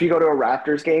 Like if you go to a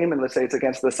Raptors game and let's say it's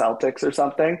against the Celtics or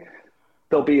something,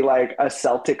 there'll be like a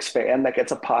Celtics fan that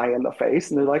gets a pie in the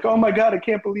face and they're like, oh my God, I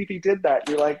can't believe he did that. And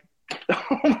you're like,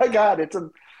 oh my God, it's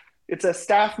a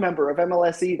staff member of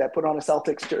MLSE that put on a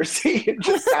Celtics jersey and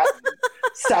just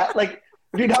sat like,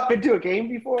 have you not been to a game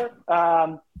before?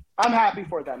 I'm happy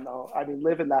for them though. I mean,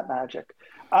 live in that magic.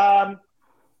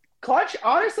 Clutch,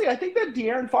 honestly, I think that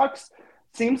De'Aaron Fox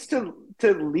seems to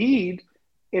lead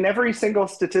in every single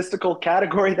statistical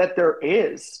category that there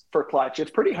is for Clutch.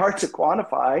 It's pretty hard to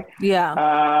quantify.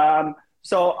 Yeah.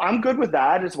 So I'm good with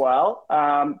that as well.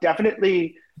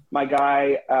 Definitely my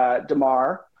guy,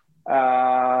 DeMar.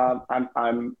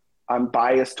 I'm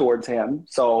biased towards him.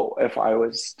 So if I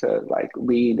was to like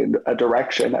lead in a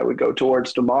direction, I would go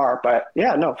towards DeMar. But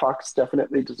yeah, no, Fox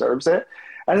definitely deserves it.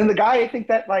 And then the guy, I think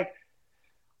that like,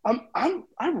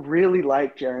 I really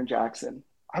like Jaren Jackson.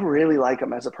 I really like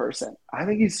him as a person. I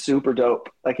think he's super dope.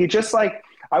 Like he just like,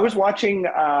 I was watching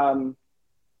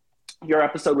your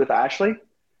episode with Ashley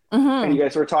and you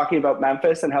guys were talking about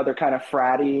Memphis and how they're kind of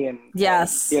fratty and,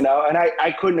 yes, and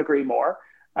I couldn't agree more.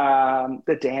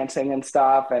 The dancing and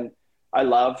stuff. And I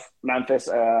love Memphis,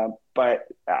 but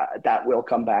that will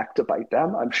come back to bite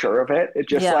them. I'm sure of it. It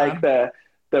just like the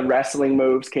wrestling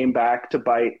moves came back to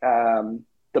bite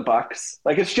the Bucks.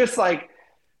 Like, it's just like,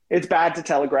 it's bad to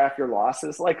telegraph your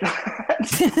losses like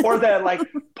that. Or the like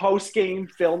post-game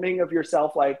filming of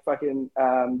yourself, like fucking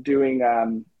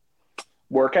doing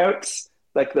workouts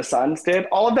like the Suns did.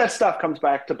 All of that stuff comes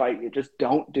back to bite you. Just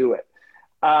don't do it.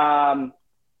 Jaren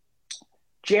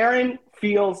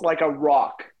feels like a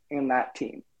rock in that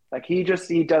team. Like he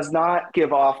does not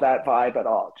give off that vibe at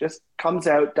all. Just comes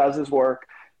out, does his work,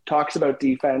 talks about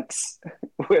defense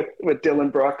with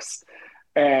Dylan Brooks,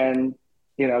 and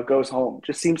goes home.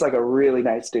 Just seems like a really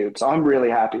nice dude. So I'm really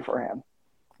happy for him.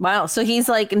 Wow. So he's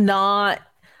like not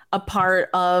a part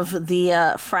of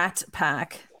the frat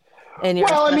pack.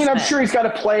 Well, I mean, I'm sure he's got to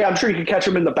play. I'm sure you can catch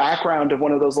him in the background of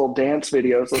one of those little dance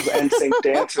videos, those NSYNC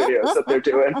dance videos that they're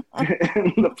doing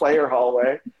in the player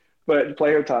hallway, but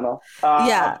player tunnel.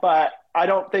 But I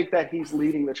don't think that he's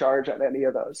leading the charge on any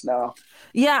of those. No.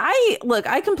 Yeah,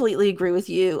 I completely agree with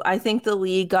you. I think the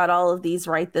league got all of these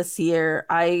right this year.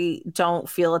 I don't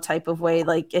feel a type of way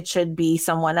like it should be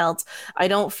someone else. I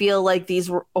don't feel like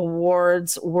these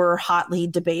awards were hotly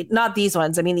debated. Not these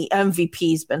ones. I mean, the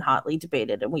MVP's been hotly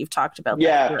debated, and we've talked about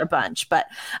that for a bunch. But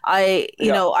I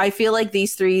feel like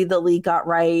these three the league got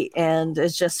right, and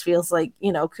it just feels like,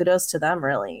 kudos to them,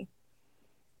 really.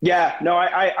 Yeah, no,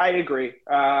 I agree.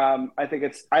 I think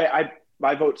it's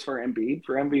my vote's for Embiid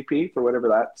for MVP for whatever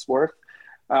that's worth.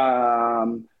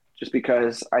 Just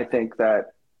because I think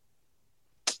that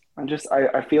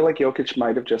I feel like Jokic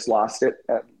might have just lost it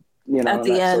at the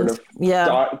end, sort of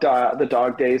the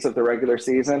dog days of the regular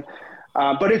season.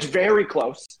 But it's very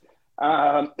close.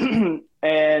 I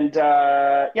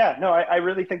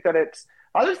really think that it's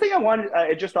other thing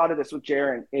I just thought of this with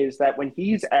Jaren is that when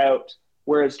he's out.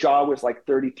 Whereas Ja was like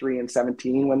 33 and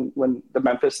 17 when the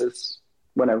Memphis is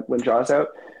when Ja's out.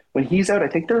 When he's out, I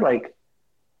think they're like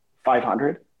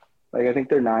 500. Like I think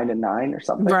they're 9-9 or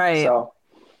something. Right. So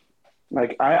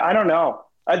like I don't know.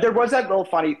 There was that little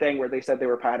funny thing where they said they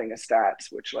were padding his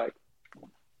stats, which like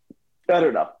I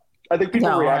don't know. I think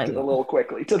people reacted a little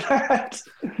quickly to that.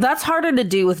 That's harder to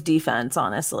do with defense,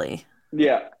 honestly.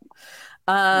 Yeah.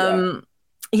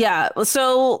 Yeah,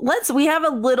 so we have a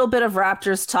little bit of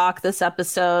Raptors talk this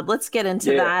episode. Let's get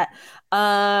into that.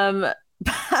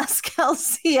 Pascal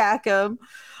Siakam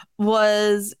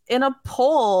was in a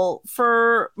poll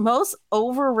for most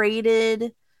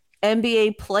overrated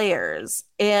NBA players,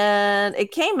 and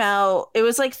it came out, it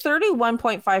was like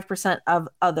 31.5% of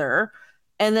other,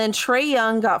 and then Trae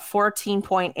Young got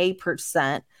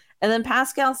 14.8%. And then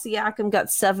Pascal Siakam got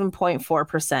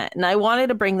 7.4%. And I wanted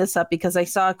to bring this up because I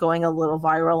saw it going a little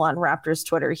viral on Raptors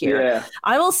Twitter here. Yeah.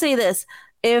 I will say this.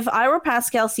 If I were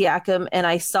Pascal Siakam and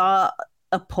I saw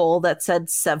a poll that said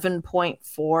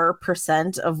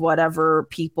 7.4% of whatever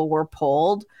people were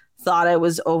polled thought I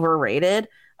was overrated.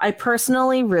 I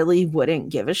personally really wouldn't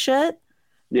give a shit.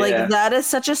 Yeah. Like, that is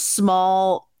such a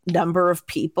small number of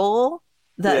people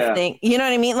that think, you know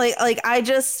what I mean? Like I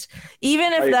just,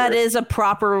 even if that is a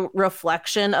proper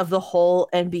reflection of the whole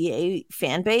NBA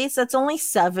fan base, that's only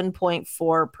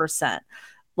 7.4%.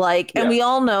 Like, and we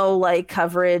all know, like,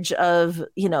 coverage of,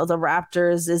 you know, the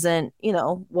Raptors isn't, you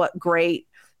know, what great,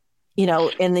 you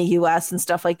know, in the US and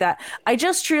stuff like that. I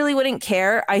just truly wouldn't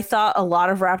care. I thought a lot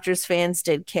of Raptors fans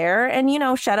did care. And, you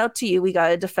know, shout out to you. We got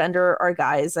to defend our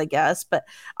guys, I guess. But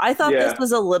I thought this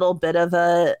was a little bit of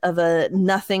a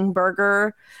nothing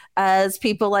burger, as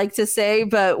people like to say.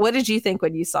 But what did you think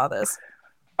when you saw this?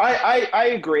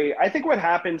 I agree. I think what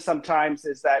happens sometimes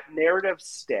is that narratives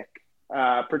stick,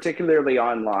 particularly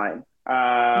online.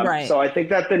 Right. So I think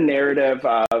that the narrative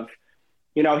of,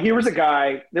 you know, here was a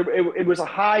guy, it was a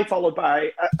high followed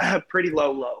by a pretty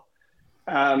low.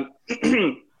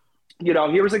 You know,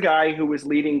 here was a guy who was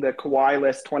leading the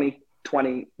Kawhi-less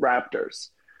 2020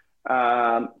 Raptors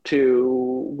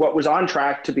to what was on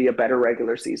track to be a better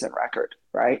regular season record,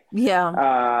 right?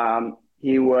 Yeah.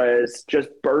 He was just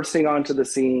bursting onto the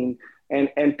scene.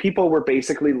 And people were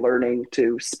basically learning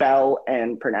to spell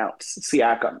and pronounce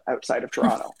Siakam outside of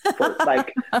Toronto for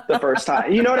like the first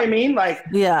time. You know what I mean? Like,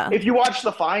 if you watch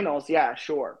the finals, yeah,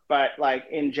 sure. But like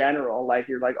in general, like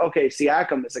you're like, okay,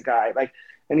 Siakam is a guy. Like,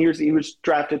 and he was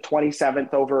drafted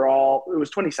 27th overall. It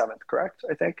was 27th, correct?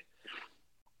 I think.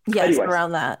 Yes, anyways,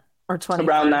 around that, or 20.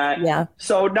 Around that, yeah.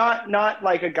 So not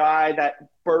like a guy that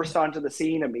burst onto the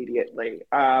scene immediately.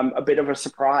 A bit of a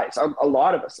surprise, a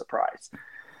lot of a surprise.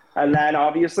 And then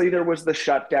obviously there was the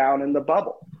shutdown in the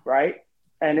bubble, right?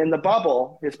 And in the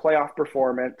bubble, his playoff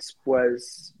performance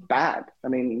was bad. I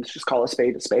mean, let's just call a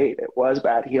spade a spade. It was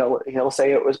bad. He'll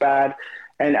say it was bad.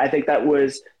 And I think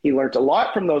he learned a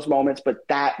lot from those moments, but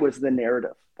that was the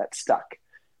narrative that stuck,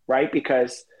 right?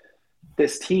 Because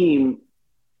this team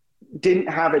didn't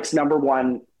have its number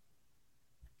one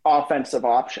offensive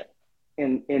option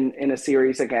in a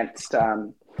series against,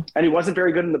 and he wasn't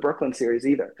very good in the Brooklyn series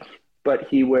either. But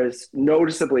he was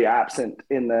noticeably absent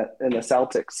in the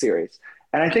Celtics series.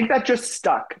 And I think that just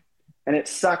stuck. And it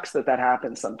sucks that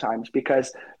happens sometimes,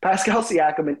 because Pascal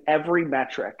Siakam in every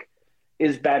metric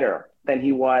is better than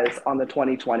he was on the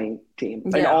 2020 team.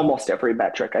 In almost every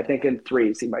metric. I think in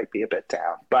threes he might be a bit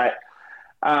down. But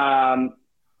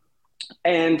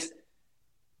and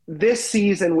this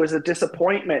season was a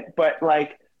disappointment, but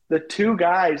like the two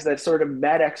guys that sort of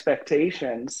met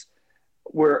expectations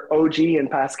were OG and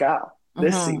Pascal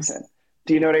this season.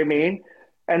 Do you know what I mean?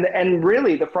 And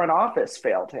really the front office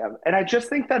failed him. And I just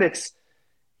think that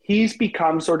he's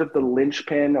become sort of the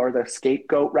linchpin, or the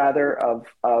scapegoat rather, of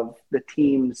the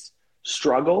team's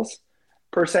struggles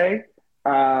per se.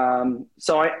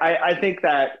 So I think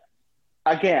that,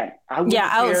 again,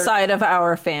 outside of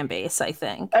our fan base, I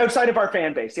think. Outside of our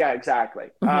fan base. Yeah, exactly.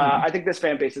 I think this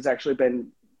fan base has actually been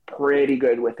pretty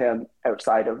good with him,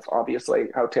 outside of obviously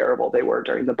how terrible they were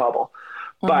during the bubble.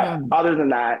 But other than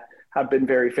that, have been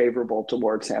very favorable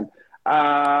towards him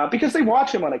because they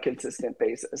watch him on a consistent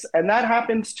basis. And that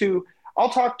happens I'll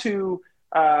talk to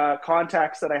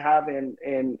contacts that I have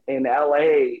in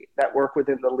LA that work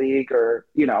within the league, or,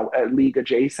 you know, a league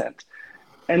adjacent.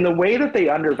 And the way that they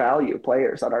undervalue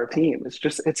players on our team is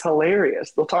it's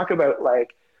hilarious. They'll talk about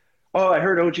like, oh, I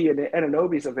heard OG and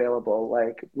Anunoby's available.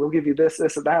 Like, we'll give you this, and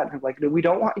that. And I'm like, no, we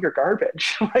don't want your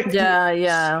garbage. Like,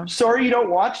 yeah. Sorry, you don't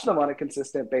watch them on a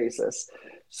consistent basis.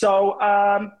 So,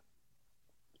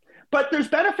 but there's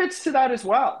benefits to that as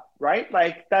well, right?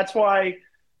 Like, that's why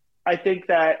I think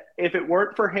that if it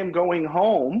weren't for him going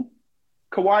home,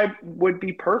 Kawhi would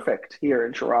be perfect here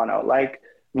in Toronto. Like,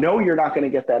 no, you're not going to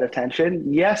get that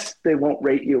attention. Yes, they won't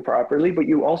rate you properly, but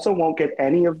you also won't get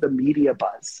any of the media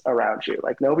buzz around you.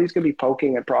 Like, nobody's going to be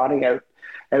poking and prodding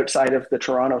outside of the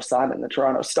Toronto Sun and the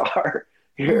Toronto Star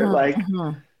here.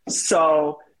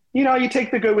 So, you know, you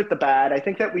take the good with the bad. I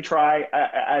think that we try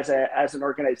as an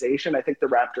organization. I think the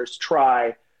Raptors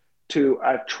try to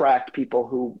attract people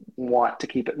who want to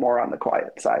keep it more on the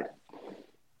quiet side.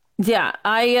 Yeah,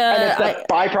 and if the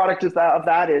byproduct of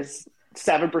that is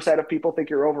 7% of people think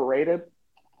you're overrated.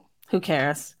 Who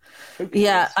cares?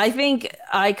 Yeah, I think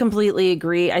I completely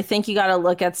agree. I think you got to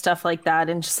look at stuff like that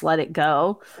and just let it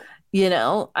go. You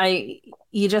know,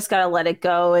 you just got to let it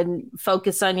go and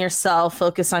focus on yourself,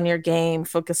 focus on your game,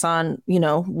 focus on, you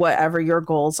know, whatever your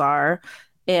goals are,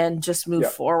 and just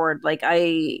move forward. Like,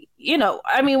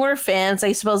 we're fans.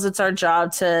 I suppose it's our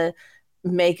job to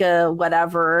make a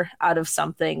whatever out of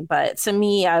something, but to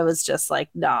me, I was just like,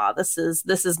 nah, this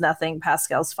is nothing.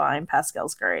 Pascal's fine.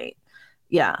 Pascal's great.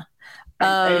 Yeah.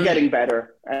 And getting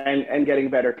better and getting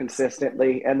better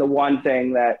consistently. And the one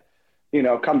thing that,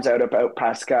 comes out about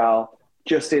Pascal,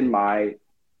 just in my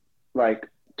like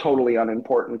totally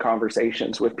unimportant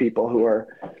conversations with people who are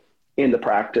in the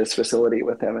practice facility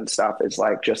with him and stuff, is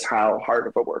like just how hard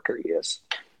of a worker he is.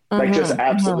 Like just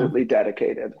absolutely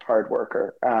dedicated, hard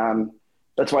worker.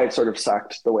 That's why it sort of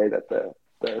sucked the way that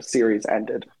the series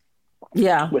ended.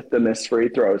 Yeah. With the missed free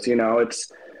throws,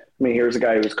 here's a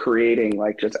guy who was creating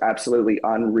like just absolutely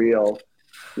unreal,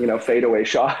 fadeaway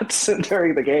shots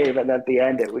during the game. And at the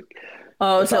end it would,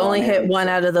 to only hit one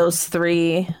out of those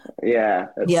three. Yeah.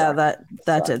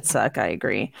 That did suck. I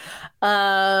agree.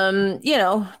 DeMar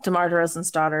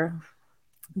DeRozan's daughter,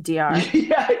 DR.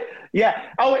 Yeah.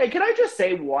 Oh, and can I just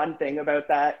say one thing about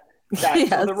that? Yes.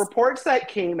 So the reports that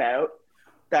came out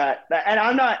that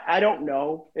and I don't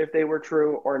know if they were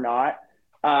true or not.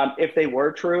 If they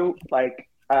were true, like,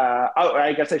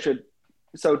 I guess I should.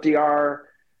 So DR,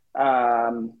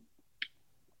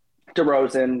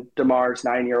 DeRozan, DeMar's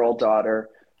 9-year-old daughter,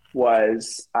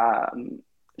 was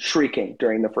shrieking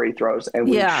during the free throws, and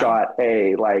we shot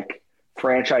a like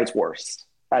franchise worst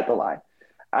at the line.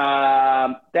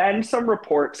 Then some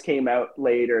reports came out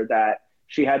later that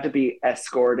she had to be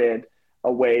escorted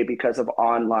away because of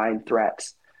online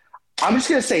threats. I'm just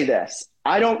going to say this.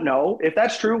 I don't know if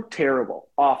that's true. Terrible,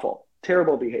 awful,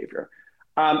 terrible behavior.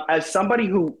 As somebody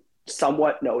who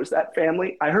somewhat knows that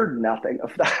family, I heard nothing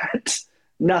of that.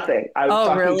 Nothing. I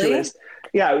was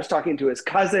I was talking to his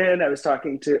cousin. I was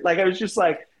talking to,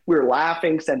 we were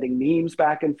laughing, sending memes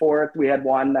back and forth. We had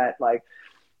one that like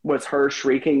was her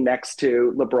shrieking next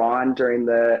to LeBron during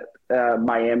the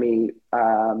Miami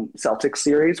Celtics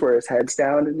series, where his head's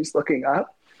down and he's looking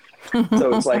up.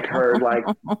 So it's like her, like,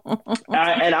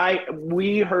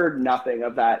 we heard nothing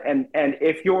of that. And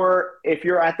if you're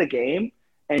at the game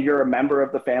and you're a member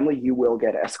of the family, you will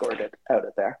get escorted out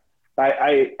of there.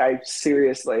 I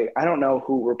seriously, I don't know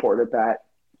who reported that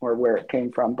or where it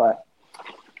came from, but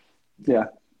yeah.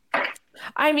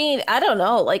 I mean, I don't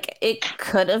know. Like, it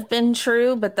could have been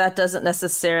true, but that doesn't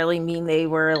necessarily mean they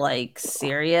were like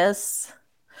serious.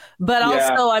 But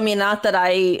also, I mean, not that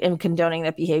I am condoning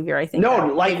that behavior. I think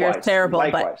that behavior is terrible.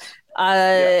 Likewise. But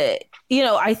I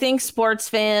think sports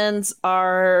fans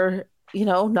are,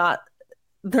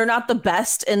 they're not the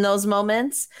best in those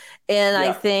moments. And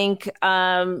I think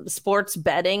sports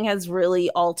betting has really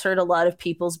altered a lot of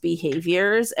people's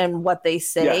behaviors and what they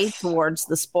say towards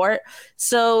the sport.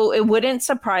 So it wouldn't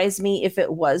surprise me if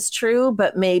it was true,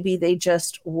 but maybe they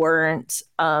just weren't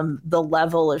the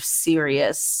level of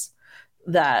serious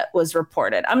that was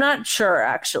reported. I'm not sure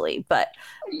actually, but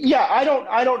I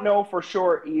don't know for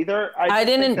sure either. I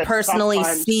didn't personally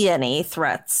see any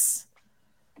threats.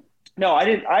 No, I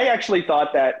didn't. I actually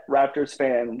thought that Raptors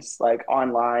fans, like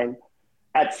online,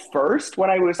 at first when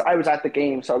I was at the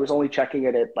game, so I was only checking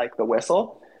it at like the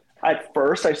whistle. At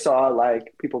first, I saw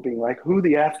like people being like, "Who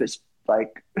the f is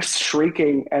like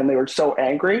shrieking?" and they were so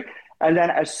angry. And then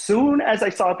as soon as I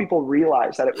saw people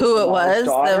realize that it was who it was,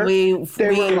 daughter, we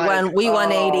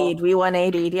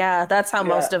 180'd. Yeah, that's how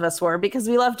most of us were, because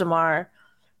we love DeMar.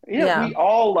 Yeah, we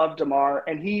all love DeMar,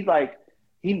 and he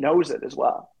knows it as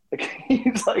well. Like,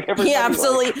 he's like, he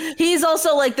absolutely. Like, he's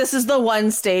also like, this is the one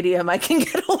stadium I can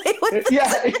get away with.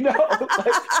 Yeah,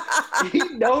 he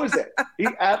knows it. He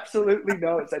absolutely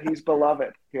knows that he's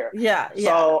beloved here. Yeah.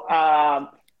 So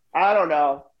I don't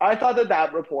know. I thought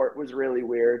that report was really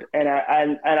weird, and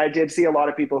I did see a lot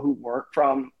of people who weren't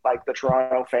from like the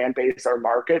Toronto fan base or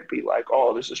market be like,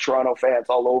 "Oh, this is Toronto fans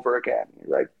all over again."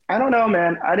 You're like, I don't know,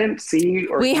 man. I didn't see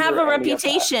or we have a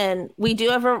reputation. We do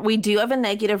have a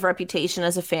negative reputation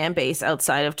as a fan base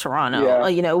outside of Toronto.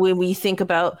 Yeah. When we think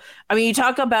about, you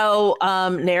talk about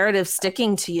narrative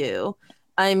sticking to you.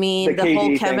 I mean, the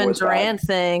whole Kevin Durant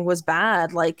thing was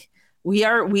bad. Like, we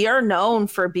are known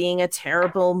for being a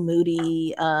terrible,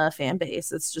 moody fan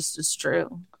base. It's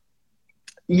true.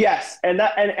 Yes, and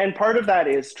part of that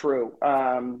is true,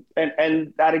 and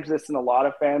that exists in a lot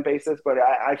of fan bases. But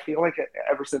I feel like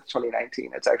ever since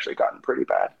 2019, it's actually gotten pretty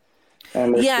bad.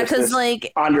 And because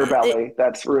like underbelly,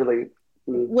 that's really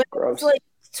gross. Like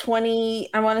 20,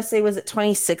 I want to say, was it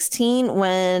 2016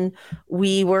 when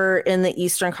we were in the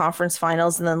Eastern Conference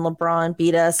Finals, and then LeBron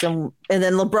beat us, and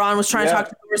then LeBron was trying to talk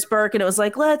to Doris Burke, and it was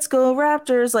like, "Let's go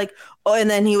Raptors!" Like, and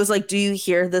then he was like, "Do you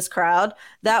hear this crowd?"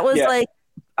 That was like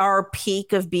our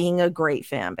peak of being a great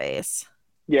fan base.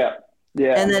 Yeah.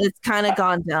 And then it's kind of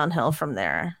gone downhill from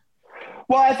there.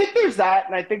 Well, I think there's that,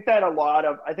 and I think that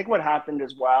I think what happened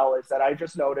as well is that I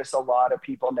just noticed a lot of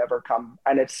people never come,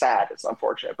 and it's sad, it's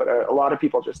unfortunate, but a lot of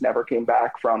people just never came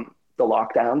back from the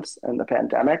lockdowns and the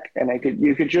pandemic. And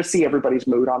you could just see everybody's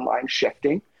mood online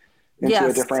shifting into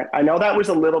a different, I know that was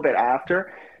a little bit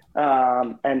after,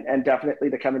 and definitely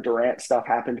the Kevin Durant stuff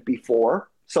happened before.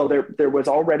 So there was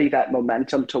already that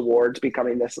momentum towards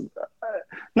becoming this,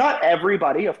 not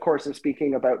everybody, of course, is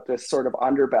speaking about this sort of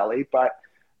underbelly, but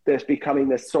this becoming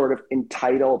this sort of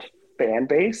entitled fan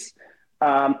base.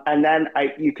 And then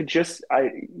you could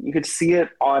see it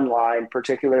online,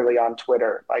 particularly on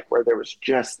Twitter, like where there was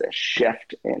just this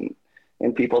shift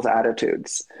in people's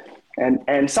attitudes.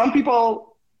 And some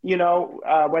people,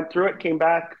 went through it, came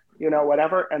back,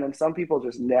 whatever. And then some people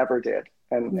just never did.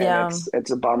 And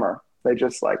it's a bummer. They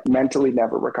just like mentally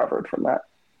never recovered from that.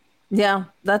 Yeah,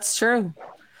 that's true.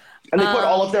 And they put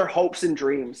all of their hopes and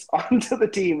dreams onto the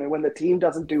team. And when the team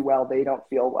doesn't do well, they don't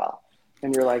feel well.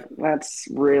 And you're like, that's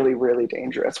really, really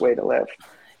dangerous way to live.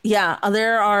 Yeah,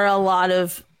 there are a lot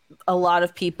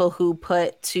of people who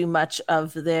put too much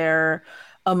of their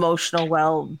emotional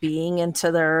well-being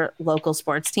into their local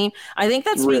sports team. I think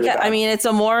that's really because, I mean, it's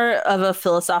a more of a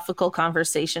philosophical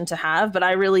conversation to have, but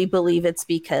I really believe it's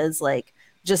because like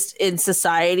just in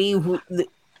society,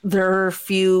 there are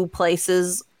few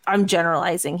places, I'm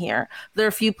generalizing here, there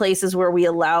are few places where we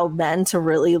allow men to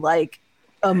really like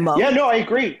emote. Yeah, no, I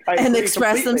agree. And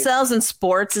express completely. Themselves, and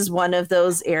sports is one of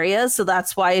those areas. So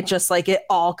that's why it just like it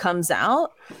all comes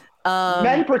out.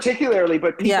 Men particularly,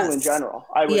 but people in general.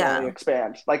 I would only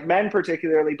expand. Like men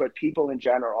particularly, but people in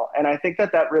general. And I think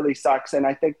that really sucks. And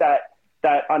I think that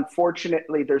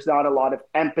unfortunately there's not a lot of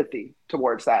empathy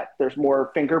towards that. There's more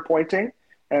finger pointing.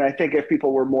 And I think if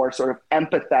people were more sort of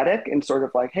empathetic and sort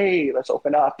of like, hey, let's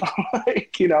open up,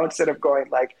 like, instead of going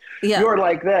like, you're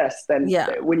like this, then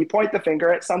when you point the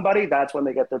finger at somebody, that's when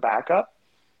they get their back up.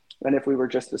 And if we were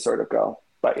just to sort of go,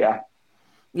 but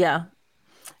yeah,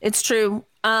 it's true.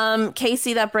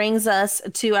 Casey, that brings us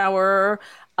to our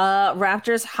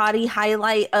Raptors hottie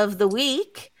highlight of the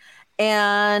week.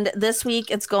 And this week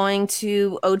it's going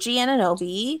to OG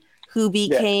Anunoby, who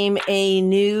became a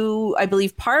new, I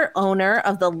believe, part owner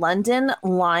of the London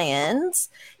Lions.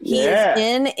 He is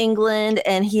in England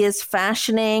and he is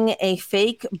fashioning a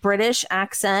fake British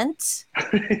accent,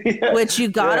 which you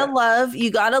gotta love.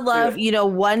 You gotta love,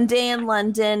 one day in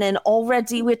London and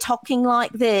already we're talking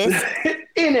like this.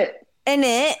 In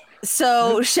it.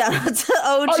 So shout out to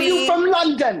OG. Are you from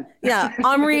London? Yeah,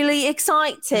 I'm really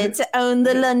excited to own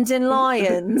the London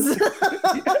Lions.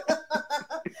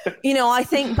 I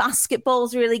think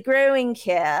basketball's really growing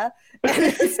here.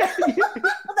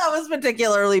 That was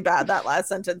particularly bad. That last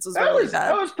sentence was really bad.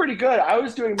 That was pretty good. I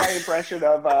was doing my impression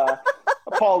of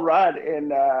Paul Rudd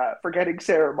in Forgetting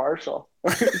Sarah Marshall.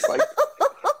 It's like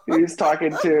he was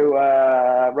talking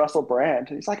to Russell Brand.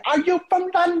 He's like, "Are you from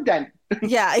London?"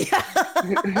 Yeah.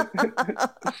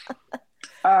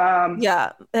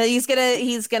 He's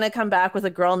gonna come back with a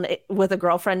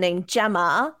girlfriend named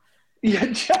Gemma. Yeah,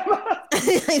 Gemma.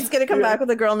 He's gonna come back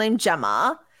with a girl named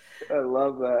Gemma. I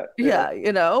love that. Yeah,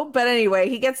 But anyway,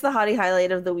 he gets the hottie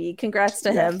highlight of the week. Congrats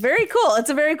to him. Very cool. It's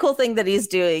a very cool thing that he's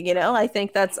doing. I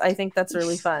think that's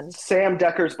really fun. Sam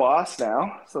Decker's boss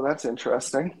now, so that's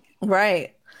interesting.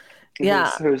 Right.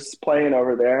 Who's playing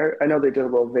over there. I know they did a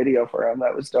little video for him.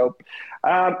 That was dope.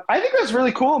 I think that's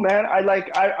really cool, man.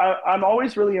 I'm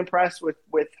always really impressed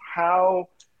with how,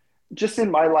 just in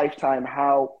my lifetime,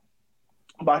 how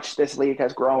much this league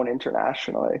has grown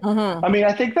internationally. Mm-hmm. I mean,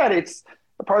 I think that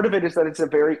part of it is that it's a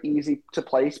very easy to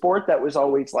play sport that was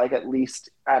always like, at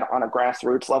least on a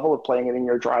grassroots level of playing it in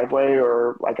your driveway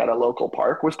or like at a local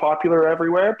park was popular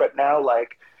everywhere. But now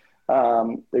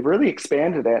they've really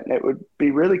expanded it, and it would be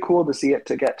really cool to see it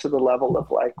to get to the level of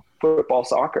like football,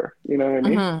 soccer. You know what I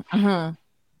mean? Mm-hmm, mm-hmm.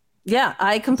 Yeah,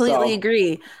 I completely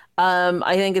agree.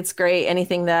 I think it's great.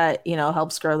 Anything that,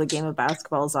 helps grow the game of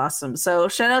basketball is awesome. So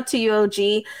shout out to you,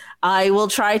 OG. I will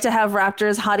try to have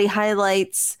Raptors hottie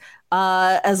highlights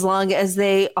as long as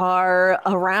they are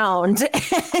around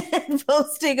and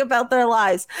posting about their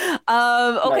lives.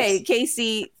 Okay, nice.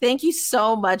 Casey, thank you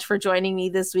so much for joining me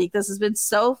this week. This has been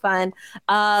so fun.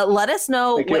 Let us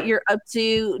know what you're up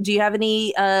to. Do you have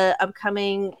any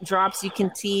upcoming drops you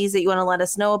can tease that you want to let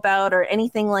us know about or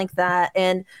anything like that?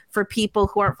 And for people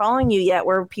who aren't following you yet,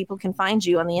 where people can find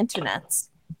you on the internets?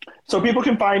 So people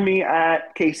can find me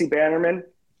at Casey Bannerman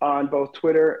on both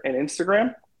Twitter and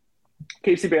Instagram.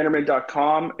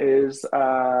 CaseyBannerman.com is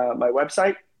my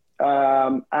website.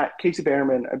 At Casey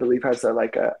Bannerman, I believe, has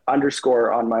a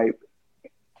underscore on my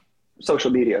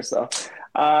social media. So,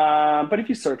 but if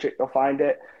you search it, you'll find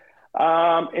it.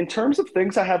 In terms of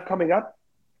things I have coming up,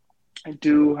 I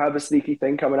do have a sneaky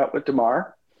thing coming up with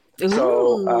DeMar.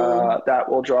 So that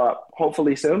will drop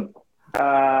hopefully soon.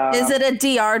 Is it a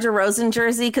DR DeRozan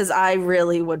jersey? Because I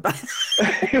really would buy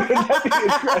that. Would that be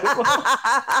incredible?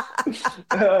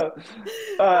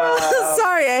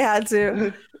 Sorry, I had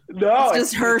to. No, it's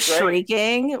just her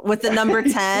shrieking with the number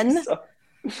 10.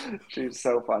 She's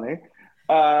so funny.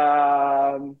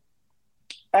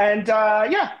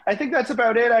 Yeah, I think that's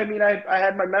about it. I mean, I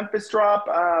had my Memphis drop.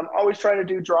 Always trying to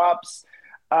do drops.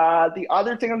 The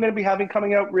other thing I'm going to be having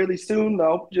coming out really soon,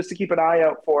 though, just to keep an eye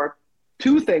out for,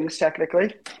 2 things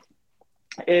technically,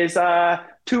 is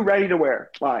 2 ready-to-wear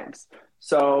lines.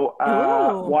 So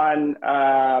one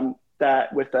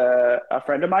that with a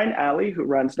friend of mine, Allie, who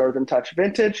runs Northern Touch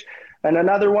Vintage, and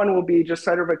another one will be just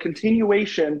sort of a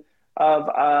continuation of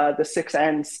the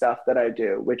 6N stuff that I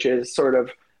do, which is sort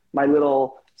of my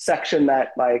little section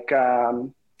that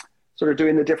sort of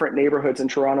doing the different neighborhoods in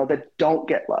Toronto that don't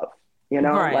get love.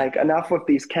 Right. Like enough with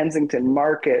these Kensington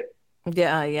Market,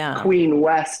 Queen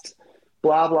West,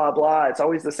 blah, blah, blah. It's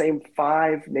always the same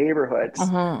 5 neighborhoods.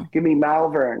 Give me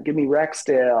Malvern, give me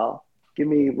Rexdale, give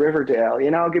me Riverdale,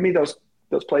 give me those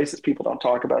places people don't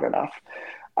talk about enough.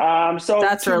 So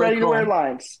that's 2 really ready-to-wear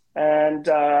lines. And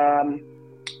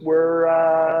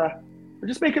we're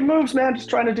just making moves, man. Just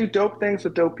trying to do dope things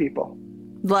with dope people.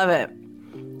 Love it.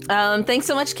 Thanks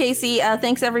so much, Casey.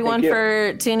 Thanks everyone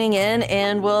for tuning in,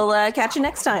 and we'll catch you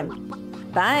next time.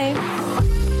 Bye.